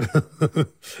 Nothing but,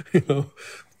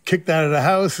 kicked out of the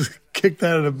house, kicked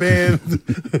out of the band,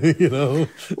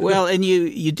 Well, and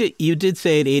you did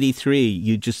say at 83,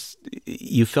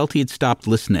 you felt he had stopped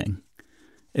listening,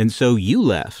 and so you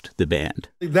left the band.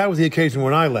 That was the occasion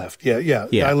when I left. Yeah.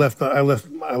 I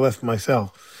left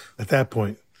myself at that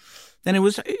point. And it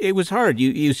was hard.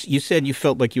 You said you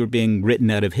felt like you were being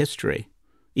written out of history,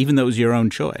 even though it was your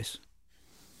own choice.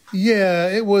 Yeah,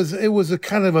 it was a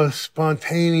kind of a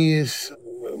spontaneous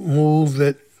move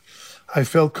that I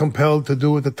felt compelled to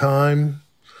do at the time.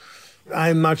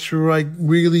 I'm not sure I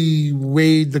really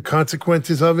weighed the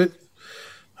consequences of it.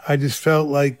 I just felt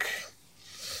like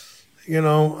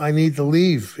I need to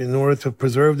leave in order to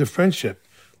preserve the friendship.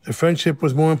 The friendship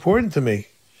was more important to me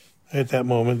at that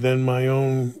moment than my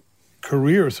own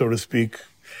career, so to speak.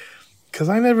 Because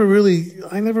I never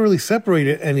really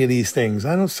separated any of these things.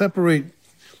 I don't separate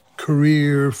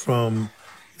career from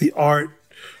the art,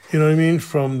 you know what I mean?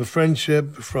 From the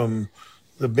friendship, from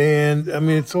the band. I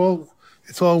mean, it's all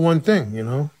one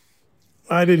thing,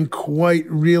 I didn't quite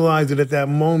realize it at that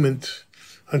moment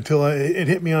until it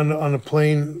hit me on a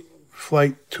plane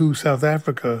flight to South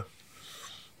Africa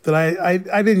that I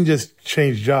didn't just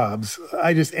change jobs.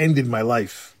 I just ended my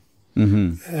life.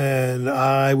 Mm-hmm. And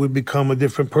I would become a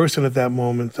different person at that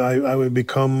moment. I would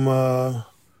become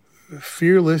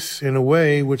fearless in a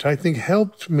way, which I think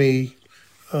helped me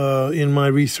in my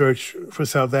research for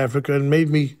South Africa and made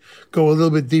me go a little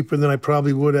bit deeper than I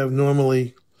probably would have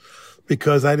normally,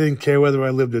 because I didn't care whether I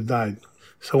lived or died.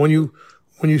 So when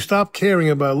you stop caring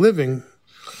about living,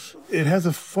 it has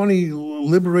a funny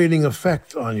liberating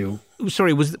effect on you.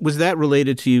 Sorry, was that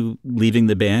related to you leaving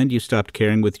the band? You stopped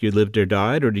caring whether you lived or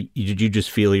died, or did you just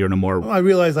feel you're in a more... Well, I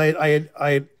realized I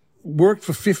had worked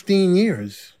for 15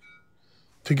 years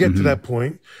to get to that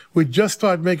point. We just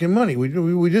started making money.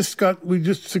 We just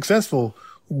successful,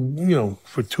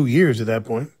 for 2 years at that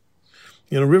point.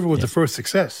 River was the first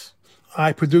success.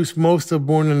 I produced most of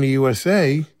Born in the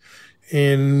USA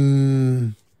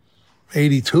in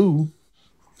 82,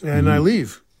 and I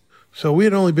leave. So we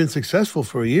had only been successful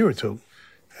for a year or two.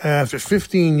 After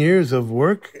 15 years of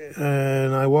work,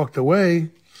 and I walked away.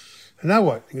 And now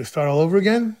what? You gonna start all over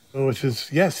again? Which is,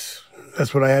 yes,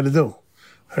 that's what I had to do.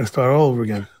 I had to start all over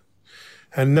again.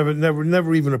 And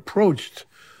never even approached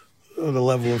the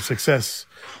level of success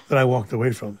that I walked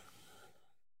away from.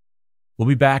 We'll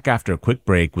be back after a quick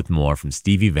break with more from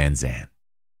Stevie Van Zandt.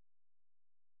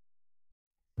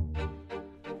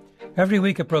 Every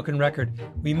week at Broken Record,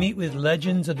 we meet with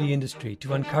legends of the industry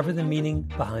to uncover the meaning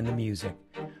behind the music,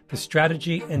 the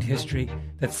strategy and history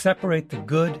that separate the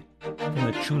good from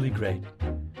the truly great.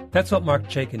 That's what Mark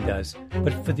Chaikin does,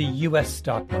 but for the U.S.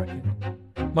 stock market.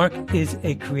 Mark is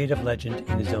a creative legend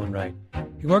in his own right.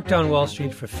 He worked on Wall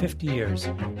Street for 50 years,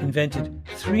 invented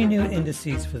 3 new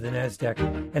indices for the NASDAQ,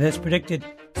 and has predicted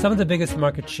some of the biggest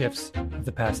market shifts of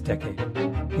the past decade,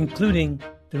 including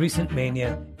the recent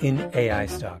mania in AI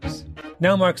stocks.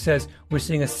 Now Mark says we're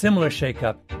seeing a similar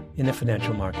shakeup in the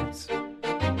financial markets.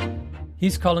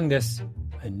 He's calling this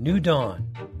a new dawn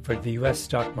for the U.S.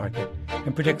 stock market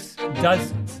and predicts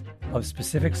dozens of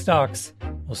specific stocks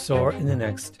will soar in the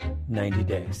next 90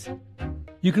 days.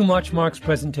 You can watch Mark's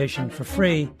presentation for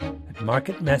free at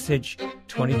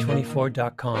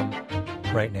marketmessage2024.com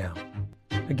right now.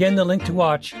 Again, the link to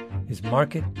watch is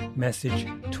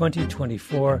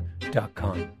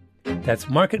marketmessage2024.com. That's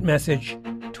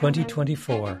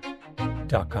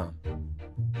marketmessage2024.com.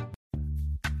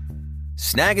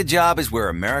 Snag a Job is where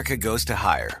America goes to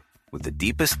hire, with the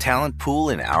deepest talent pool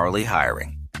in hourly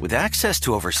hiring. With access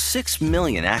to over 6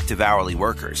 million active hourly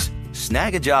workers,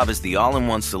 Snag a Job is the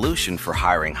all-in-one solution for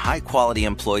hiring high-quality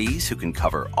employees who can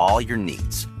cover all your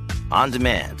needs. On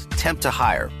demand, temp to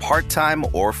hire, part-time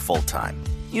or full-time.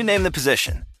 You name the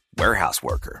position. Warehouse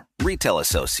worker, retail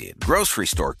associate, grocery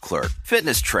store clerk,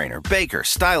 fitness trainer, baker,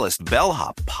 stylist,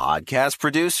 bellhop, podcast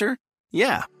producer.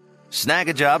 Yeah, Snag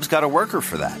a Job's got a worker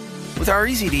for that. With our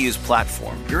easy-to-use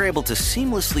platform, you're able to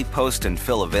seamlessly post and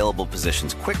fill available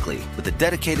positions quickly with a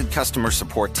dedicated customer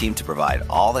support team to provide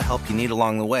all the help you need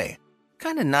along the way.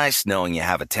 Kind of nice knowing you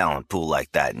have a talent pool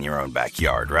like that in your own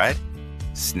backyard, right?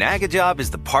 Snag a Job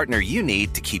is the partner you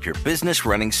need to keep your business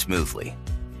running smoothly.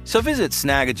 So visit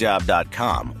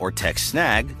snagajob.com or text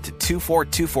snag to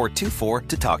 242424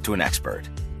 to talk to an expert.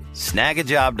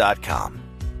 Snagajob.com,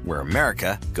 where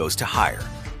America goes to hire.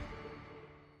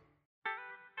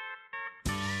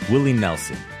 Willie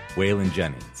Nelson, Waylon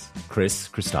Jennings, Chris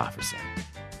Christopherson.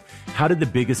 How did the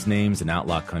biggest names in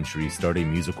outlaw country start a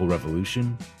musical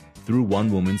revolution? Through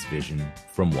one woman's vision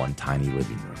from one tiny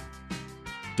living room.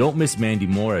 Don't miss Mandy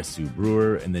Moore as Sue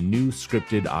Brewer in the new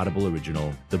scripted Audible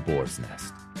original, The Boar's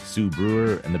Nest, Sue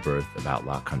Brewer and the Birth of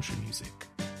Outlaw Country Music.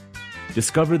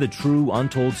 Discover the true,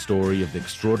 untold story of the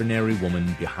extraordinary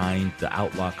woman behind the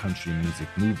outlaw country music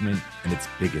movement and its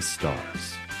biggest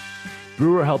stars.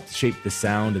 Brewer helped shape the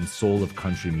sound and soul of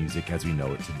country music as we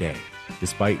know it today,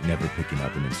 despite never picking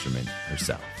up an instrument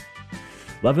herself.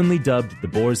 Lovingly dubbed The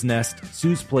Boar's Nest,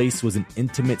 Sue's Place was an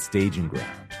intimate staging ground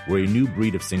where a new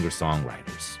breed of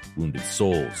singer-songwriters, wounded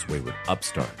souls, wayward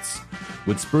upstarts,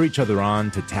 would spur each other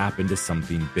on to tap into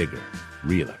something bigger,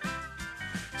 realer.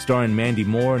 Starring Mandy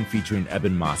Moore and featuring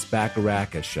Eben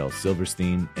Moss-Bacharach as Shel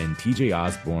Silverstein and TJ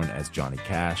Osborne as Johnny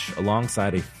Cash,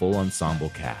 alongside a full ensemble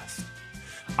cast.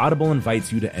 Audible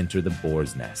invites you to enter the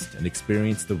boar's nest and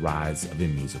experience the rise of a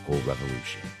musical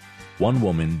revolution. One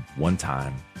woman, one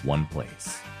time, one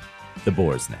place. The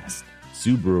Boar's Nest,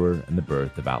 Sue Brewer and the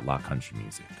Birth of Outlaw Country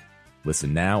Music.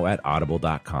 Listen now at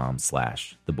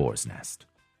audible.com/The Boar's Nest.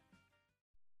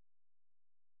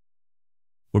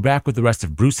 We're back with the rest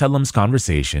of Bruce Headlam's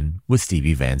conversation with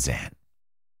Stevie Van Zandt.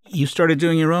 You started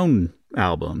doing your own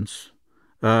albums,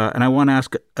 and I want to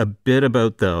ask a bit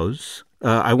about those.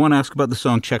 I want to ask about the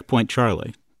song Checkpoint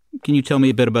Charlie. Can you tell me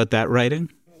a bit about that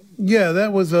writing? Yeah,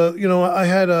 that was I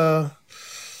had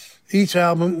each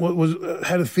album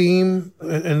had a theme,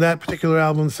 and that particular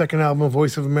album, the second album,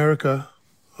 Voice of America,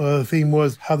 the theme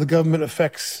was how the government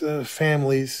affects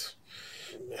families,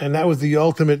 and that was the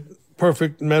ultimate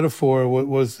perfect metaphor.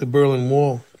 Was the Berlin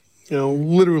Wall,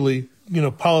 literally,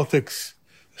 politics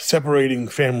separating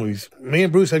families. Me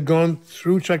and Bruce had gone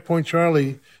through Checkpoint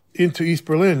Charlie into East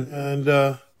Berlin, and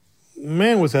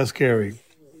man, was that scary.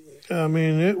 I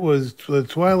mean, it was the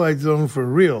Twilight Zone for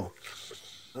real.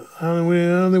 I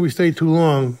don't think we stayed too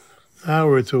long, an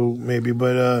hour or two maybe,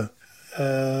 but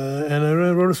and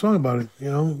I wrote a song about it,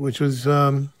 which was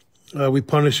we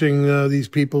punishing these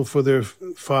people for their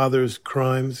father's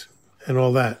crimes and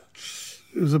all that.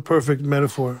 It was a perfect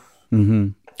metaphor.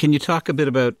 Mm-hmm. Can you talk a bit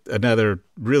about another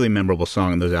really memorable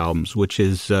song on those albums, which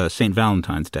is St.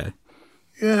 Valentine's Day?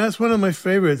 Yeah, that's one of my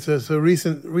favorites. That's a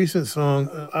recent song.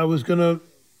 I was gonna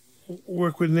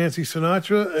work with Nancy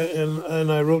Sinatra,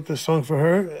 and I wrote this song for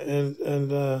her,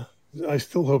 and I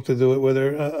still hope to do it with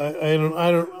her.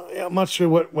 I'm not sure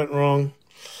what went wrong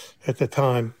at the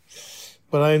time,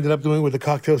 but I ended up doing it with the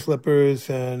Cocktail Slippers,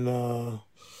 and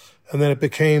then it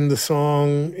became the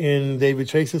song in David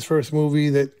Chase's first movie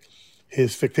that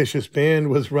his fictitious band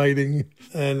was writing,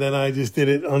 and then I just did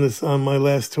it on my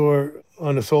last tour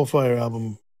on the Soulfire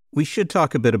album. We should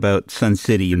talk a bit about Sun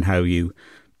City and how you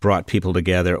brought people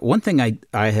together. One thing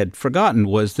I had forgotten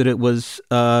was that it was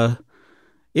a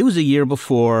year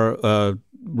before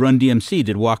Run DMC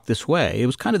did Walk This Way. It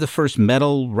was kind of the first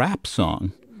metal rap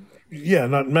song. Yeah,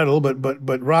 not metal,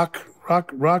 but rock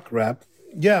rap.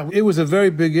 Yeah, it was a very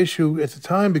big issue at the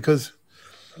time because,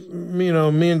 me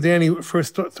and Danny first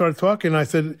started talking. I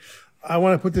said, I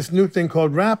want to put this new thing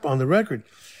called rap on the record.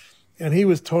 And he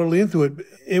was totally into it.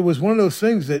 It was one of those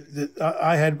things that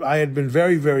I had been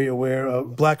very, very aware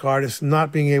of black artists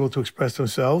not being able to express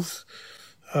themselves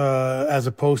as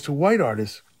opposed to white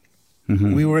artists.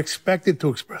 Mm-hmm. We were expected to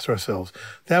express ourselves.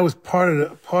 That was part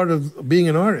of being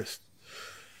an artist.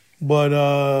 But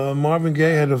Marvin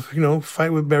Gaye had to fight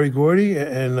with Berry Gordy,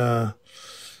 and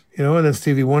and then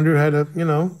Stevie Wonder had to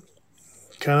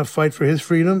kind of fight for his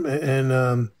freedom,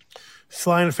 and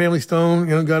Sly and the Family Stone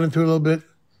got into it a little bit.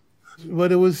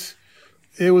 But it was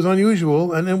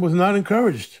unusual, and it was not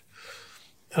encouraged.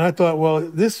 And I thought, well,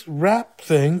 this rap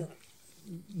thing,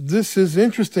 this is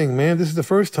interesting, man. This is the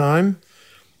first time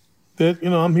that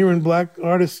I'm hearing black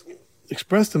artists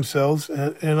express themselves,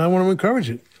 and I want to encourage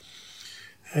it.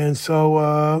 And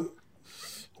so,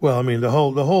 the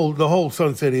whole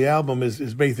Sun City album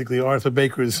is basically Arthur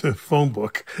Baker's phone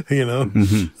book,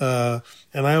 Mm-hmm.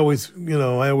 And I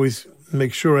always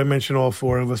make sure I mention all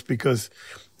four of us because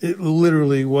it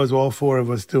literally was all four of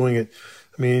us doing it.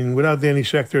 I mean, without Danny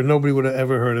Schechter, nobody would have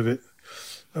ever heard of it.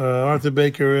 Arthur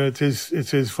Baker, it's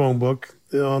his phone book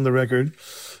on the record.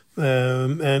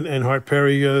 And Hart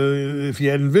Perry, if he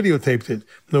hadn't videotaped it,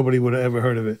 nobody would have ever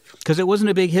heard of it. Because it wasn't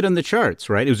a big hit on the charts,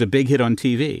 right? It was a big hit on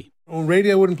TV. Well,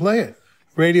 radio wouldn't play it.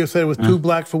 Radio said it was too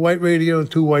black for white radio and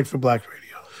too white for black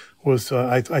radio.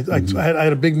 I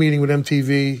had a big meeting with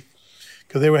MTV,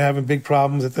 because they were having big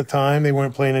problems at the time. They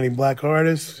weren't playing any black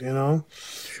artists,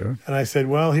 Sure. And I said,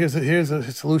 well, here's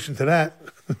a solution to that,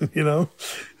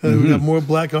 Mm-hmm. We got more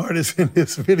black artists in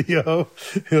this video.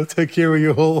 It'll take care of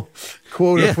your whole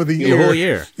quota for the year. The whole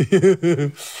year.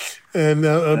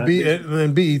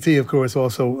 And BET, of course,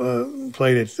 also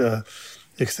played it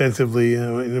extensively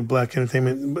in black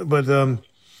entertainment. But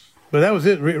that was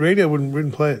it. Radio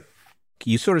wouldn't play it.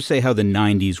 You sort of say how the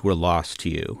 90s were lost to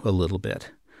you a little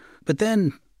bit. But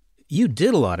then you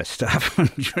did a lot of stuff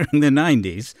during the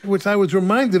 90s. Which I was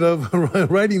reminded of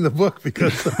writing the book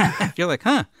because... You're like,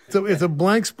 huh? So it's a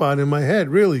blank spot in my head,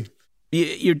 really.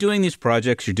 You're doing these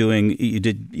projects. You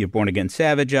did your Born Again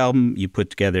Savage album. You put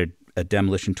together a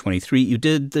Demolition 23. You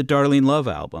did the Darlene Love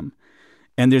album.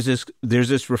 And there's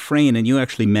this refrain, and you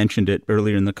actually mentioned it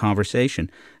earlier in the conversation.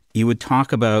 You would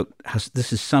talk about how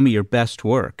this is some of your best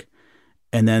work.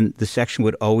 And then the section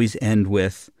would always end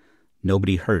with,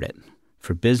 nobody heard it.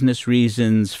 For business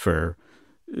reasons, for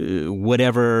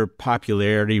whatever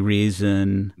popularity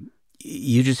reason,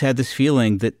 you just had this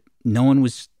feeling that no one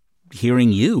was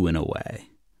hearing you in a way.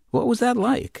 What was that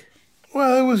like?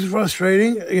 Well, it was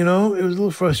frustrating, It was a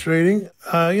little frustrating,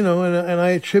 and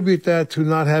I attribute that to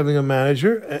not having a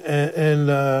manager. And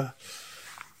the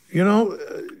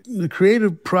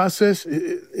creative process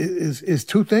is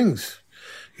two things.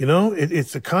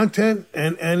 It's the content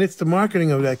and it's the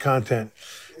marketing of that content.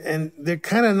 And they're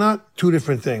kind of not two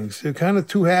different things. They're kind of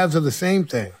two halves of the same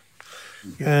thing.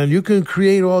 And you can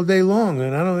create all day long,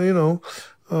 and I don't,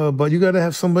 but you got to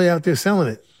have somebody out there selling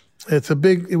it.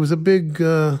 It was a big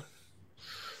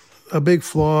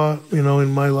flaw,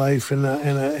 in my life, and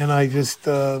I just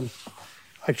I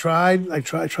tried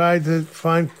to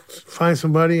find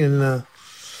somebody, and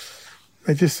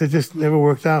it just never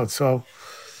worked out. So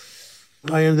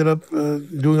I ended up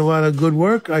doing a lot of good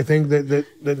work, I think,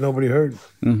 that nobody heard.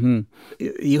 Mm-hmm.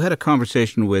 You had a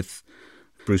conversation with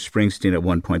Bruce Springsteen at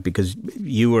one point because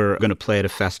you were going to play at a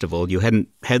festival. You hadn't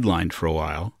headlined for a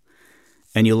while,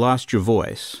 and you lost your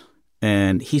voice.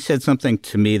 And he said something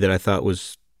to me that I thought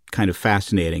was kind of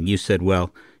fascinating. You said,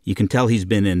 well, you can tell he's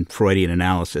been in Freudian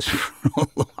analysis for a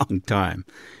long time.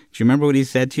 Do you remember what he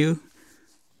said to you?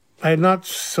 I had not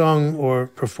sung or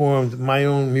performed my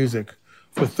own music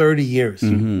for 30 years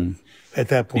at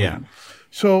that point. Yeah.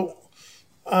 So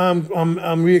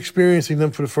I'm re-experiencing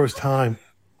them for the first time.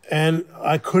 And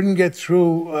I couldn't get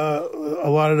through a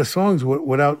lot of the songs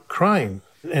without crying.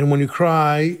 And when you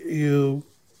cry, your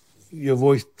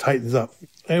voice tightens up.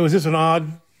 And it was just an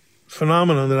odd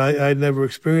phenomenon that I'd never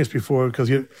experienced before, because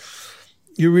you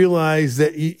realize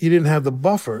that you didn't have the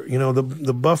buffer,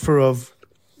 the buffer of,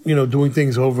 doing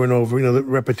things over and over, the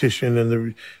repetition and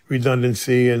the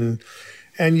redundancy, and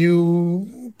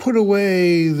you put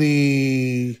away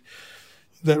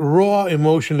that raw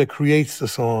emotion that creates the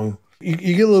song. You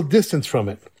get a little distance from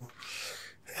it.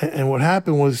 And what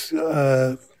happened was,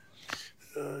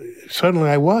 suddenly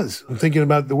I'm thinking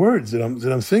about the words that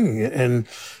I'm singing,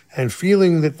 and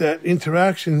feeling that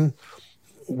interaction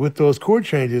with those chord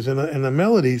changes and the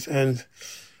melodies, and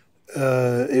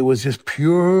it was just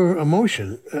pure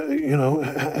emotion,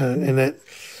 and that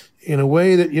in a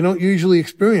way that you don't usually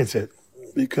experience it,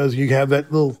 because you have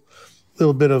that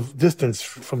little bit of distance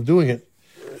from doing it.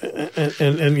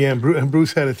 And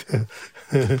Bruce had a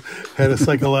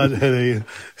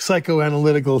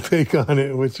psychoanalytical take on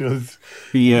it, which was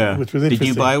interesting. Did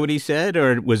you buy what he said,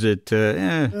 or was it?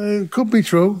 Could be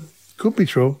true.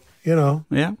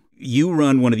 Yeah. You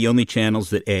run one of the only channels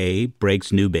that A,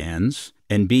 breaks new bands,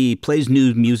 and B, plays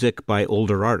new music by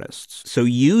older artists. So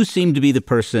you seem to be the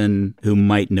person who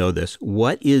might know this.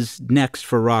 What is next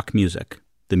for rock music?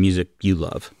 The music you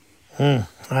love. I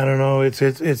don't know. I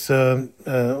spent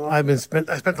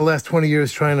the last 20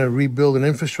 years trying to rebuild an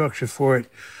infrastructure for it,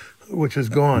 which is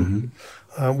gone.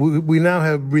 Mm-hmm. We now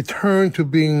have returned to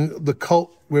being the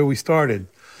cult where we started.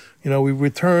 We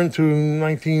returned to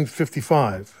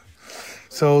 1955.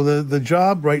 So the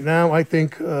job right now, I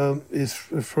think, is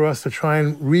for us to try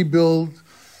and rebuild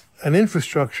an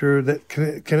infrastructure that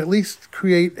can at least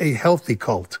create a healthy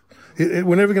cult. We're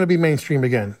never going to be mainstream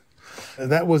again.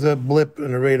 That was a blip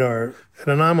in the radar, an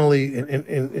anomaly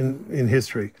in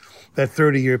history, that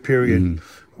 30-year period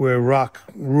where rock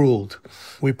ruled.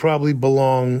 We probably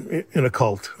belong in a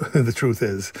cult, the truth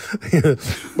is.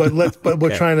 But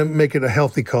we're trying to make it a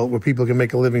healthy cult where people can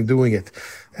make a living doing it.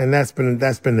 And that's been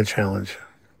the challenge.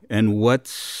 And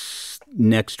what's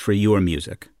next for your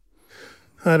music?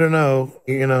 I don't know.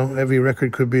 Every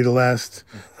record could be the last.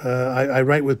 I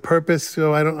write with purpose,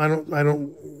 so I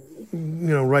don't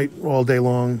write all day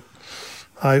long.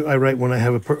 I write when I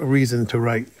have a reason to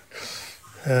write.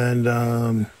 And,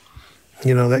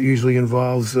 that usually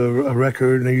involves a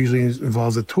record, and it usually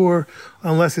involves a tour,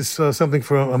 unless it's something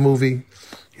for a movie,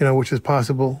 which is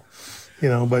possible,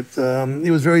 But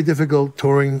it was very difficult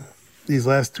touring these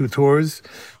last two tours,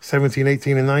 17,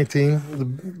 18, and 19, the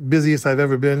busiest I've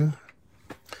ever been.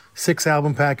 6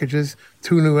 album packages,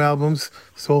 2 new albums,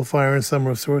 Soulfire and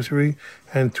Summer of Sorcery,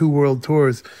 and 2 world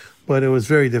tours. But it was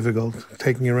very difficult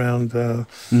taking around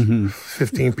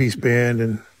 15-piece band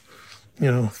and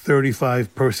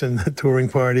 35-person touring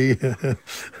party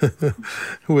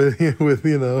with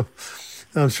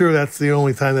I'm sure that's the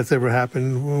only time that's ever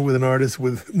happened with an artist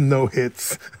with no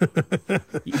hits.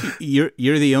 You're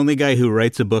the only guy who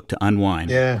writes a book to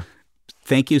unwind. Yeah.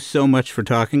 Thank you so much for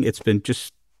talking. It's been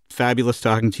just fabulous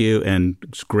talking to you, and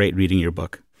it's great reading your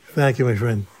book. Thank you, my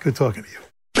friend. Good talking to you.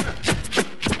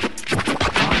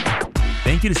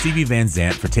 Thank you to Stevie Van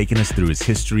Zandt for taking us through his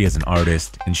history as an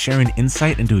artist and sharing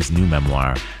insight into his new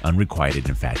memoir, Unrequited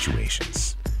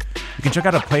Infatuations. You can check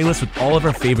out a playlist with all of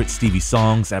our favorite Stevie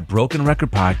songs at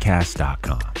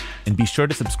brokenrecordpodcast.com. And be sure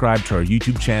to subscribe to our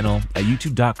YouTube channel at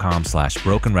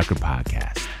youtube.com/Broken Record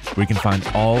Podcast, where you can find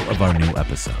all of our new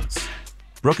episodes.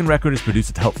 Broken Record is produced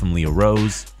with help from Leah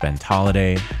Rose, Ben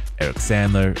Tolliday, Eric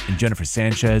Sandler, and Jennifer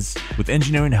Sanchez, with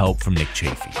engineering help from Nick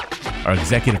Chafee. Our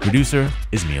executive producer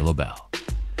is Mia Lobel.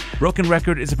 Broken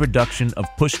Record is a production of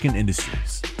Pushkin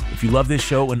Industries. If you love this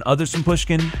show and others from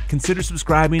Pushkin, consider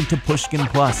subscribing to Pushkin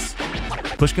Plus.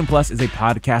 Pushkin Plus is a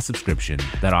podcast subscription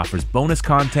that offers bonus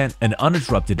content and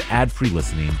uninterrupted ad-free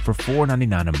listening for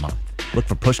 $4.99 a month. Look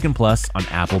for Pushkin Plus on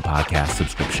Apple Podcast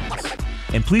subscriptions.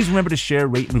 And please remember to share,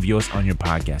 rate, and review us on your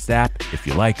podcast app if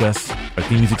you like us. Our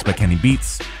theme music's by Kenny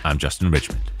Beats. I'm Justin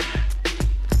Richmond.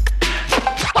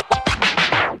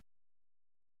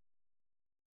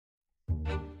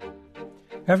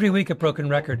 Every week at Broken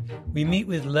Record, we meet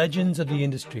with legends of the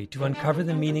industry to uncover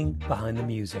the meaning behind the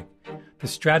music, the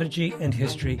strategy and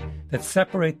history that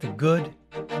separate the good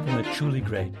from the truly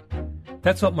great.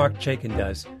 That's what Mark Chaikin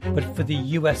does, but for the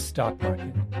U.S. stock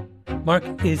market. Mark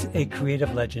is a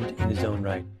creative legend in his own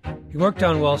right. He worked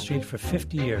on Wall Street for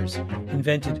 50 years,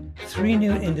 invented 3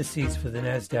 new indices for the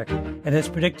NASDAQ, and has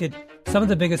predicted some of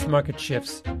the biggest market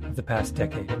shifts of the past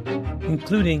decade,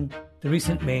 including the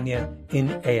recent mania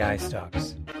in AI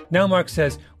stocks. Now Mark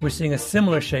says we're seeing a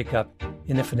similar shakeup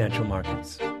in the financial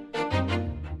markets.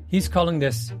 He's calling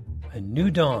this a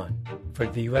new dawn for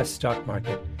the U.S. stock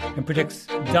market and predicts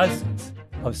dozens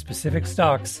of specific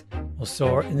stocks will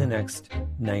soar in the next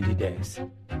 90 days.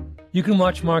 You can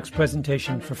watch Mark's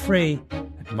presentation for free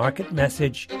at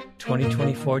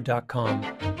marketmessage2024.com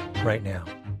right now.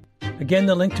 Again,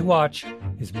 the link to watch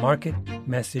is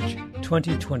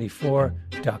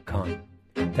marketmessage2024.com.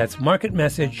 That's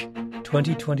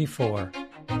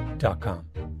marketmessage2024.com.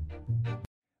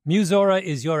 Musora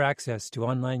is your access to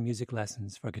online music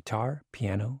lessons for guitar,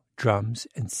 piano, drums,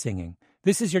 and singing.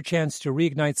 This is your chance to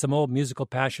reignite some old musical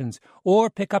passions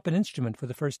or pick up an instrument for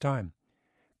the first time.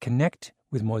 Connect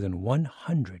with more than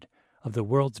 100 of the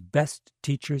world's best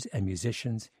teachers and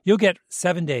musicians. You'll get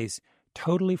 7 days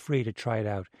totally free to try it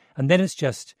out, and then it's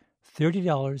just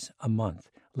 $30 a month,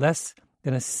 less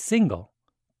than a single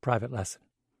private lesson.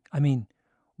 I mean,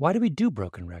 why do we do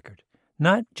Broken Record?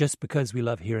 Not just because we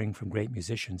love hearing from great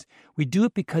musicians. We do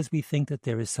it because we think that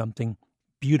there is something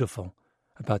beautiful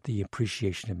about the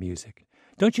appreciation of music.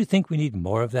 Don't you think we need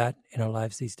more of that in our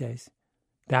lives these days?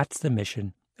 That's the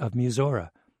mission of Musora,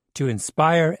 to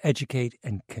inspire, educate,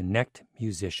 and connect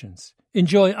musicians.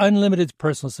 Enjoy unlimited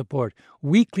personal support,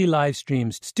 weekly live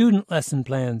streams, student lesson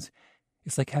plans.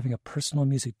 It's like having a personal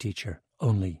music teacher,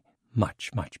 only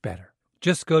much, much better.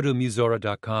 Just go to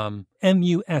Musora.com,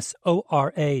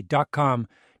 Musora.com,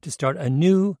 to start a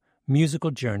new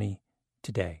musical journey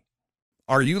today.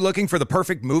 Are you looking for the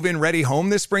perfect move-in ready home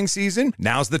this spring season?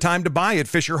 Now's the time to buy at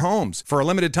Fisher Homes. For a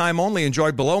limited time only,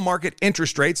 enjoy below-market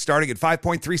interest rates starting at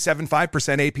 5.375%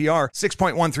 APR,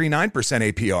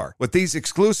 6.139% APR. With these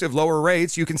exclusive lower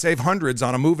rates, you can save hundreds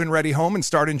on a move-in ready home and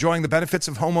start enjoying the benefits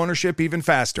of homeownership even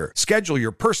faster. Schedule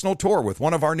your personal tour with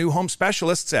one of our new home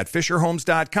specialists at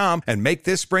FisherHomes.com and make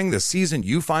this spring the season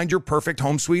you find your perfect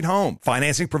home sweet home.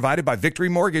 Financing provided by Victory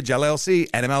Mortgage, LLC,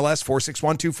 NMLS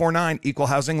 461249, Equal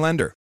Housing Lender.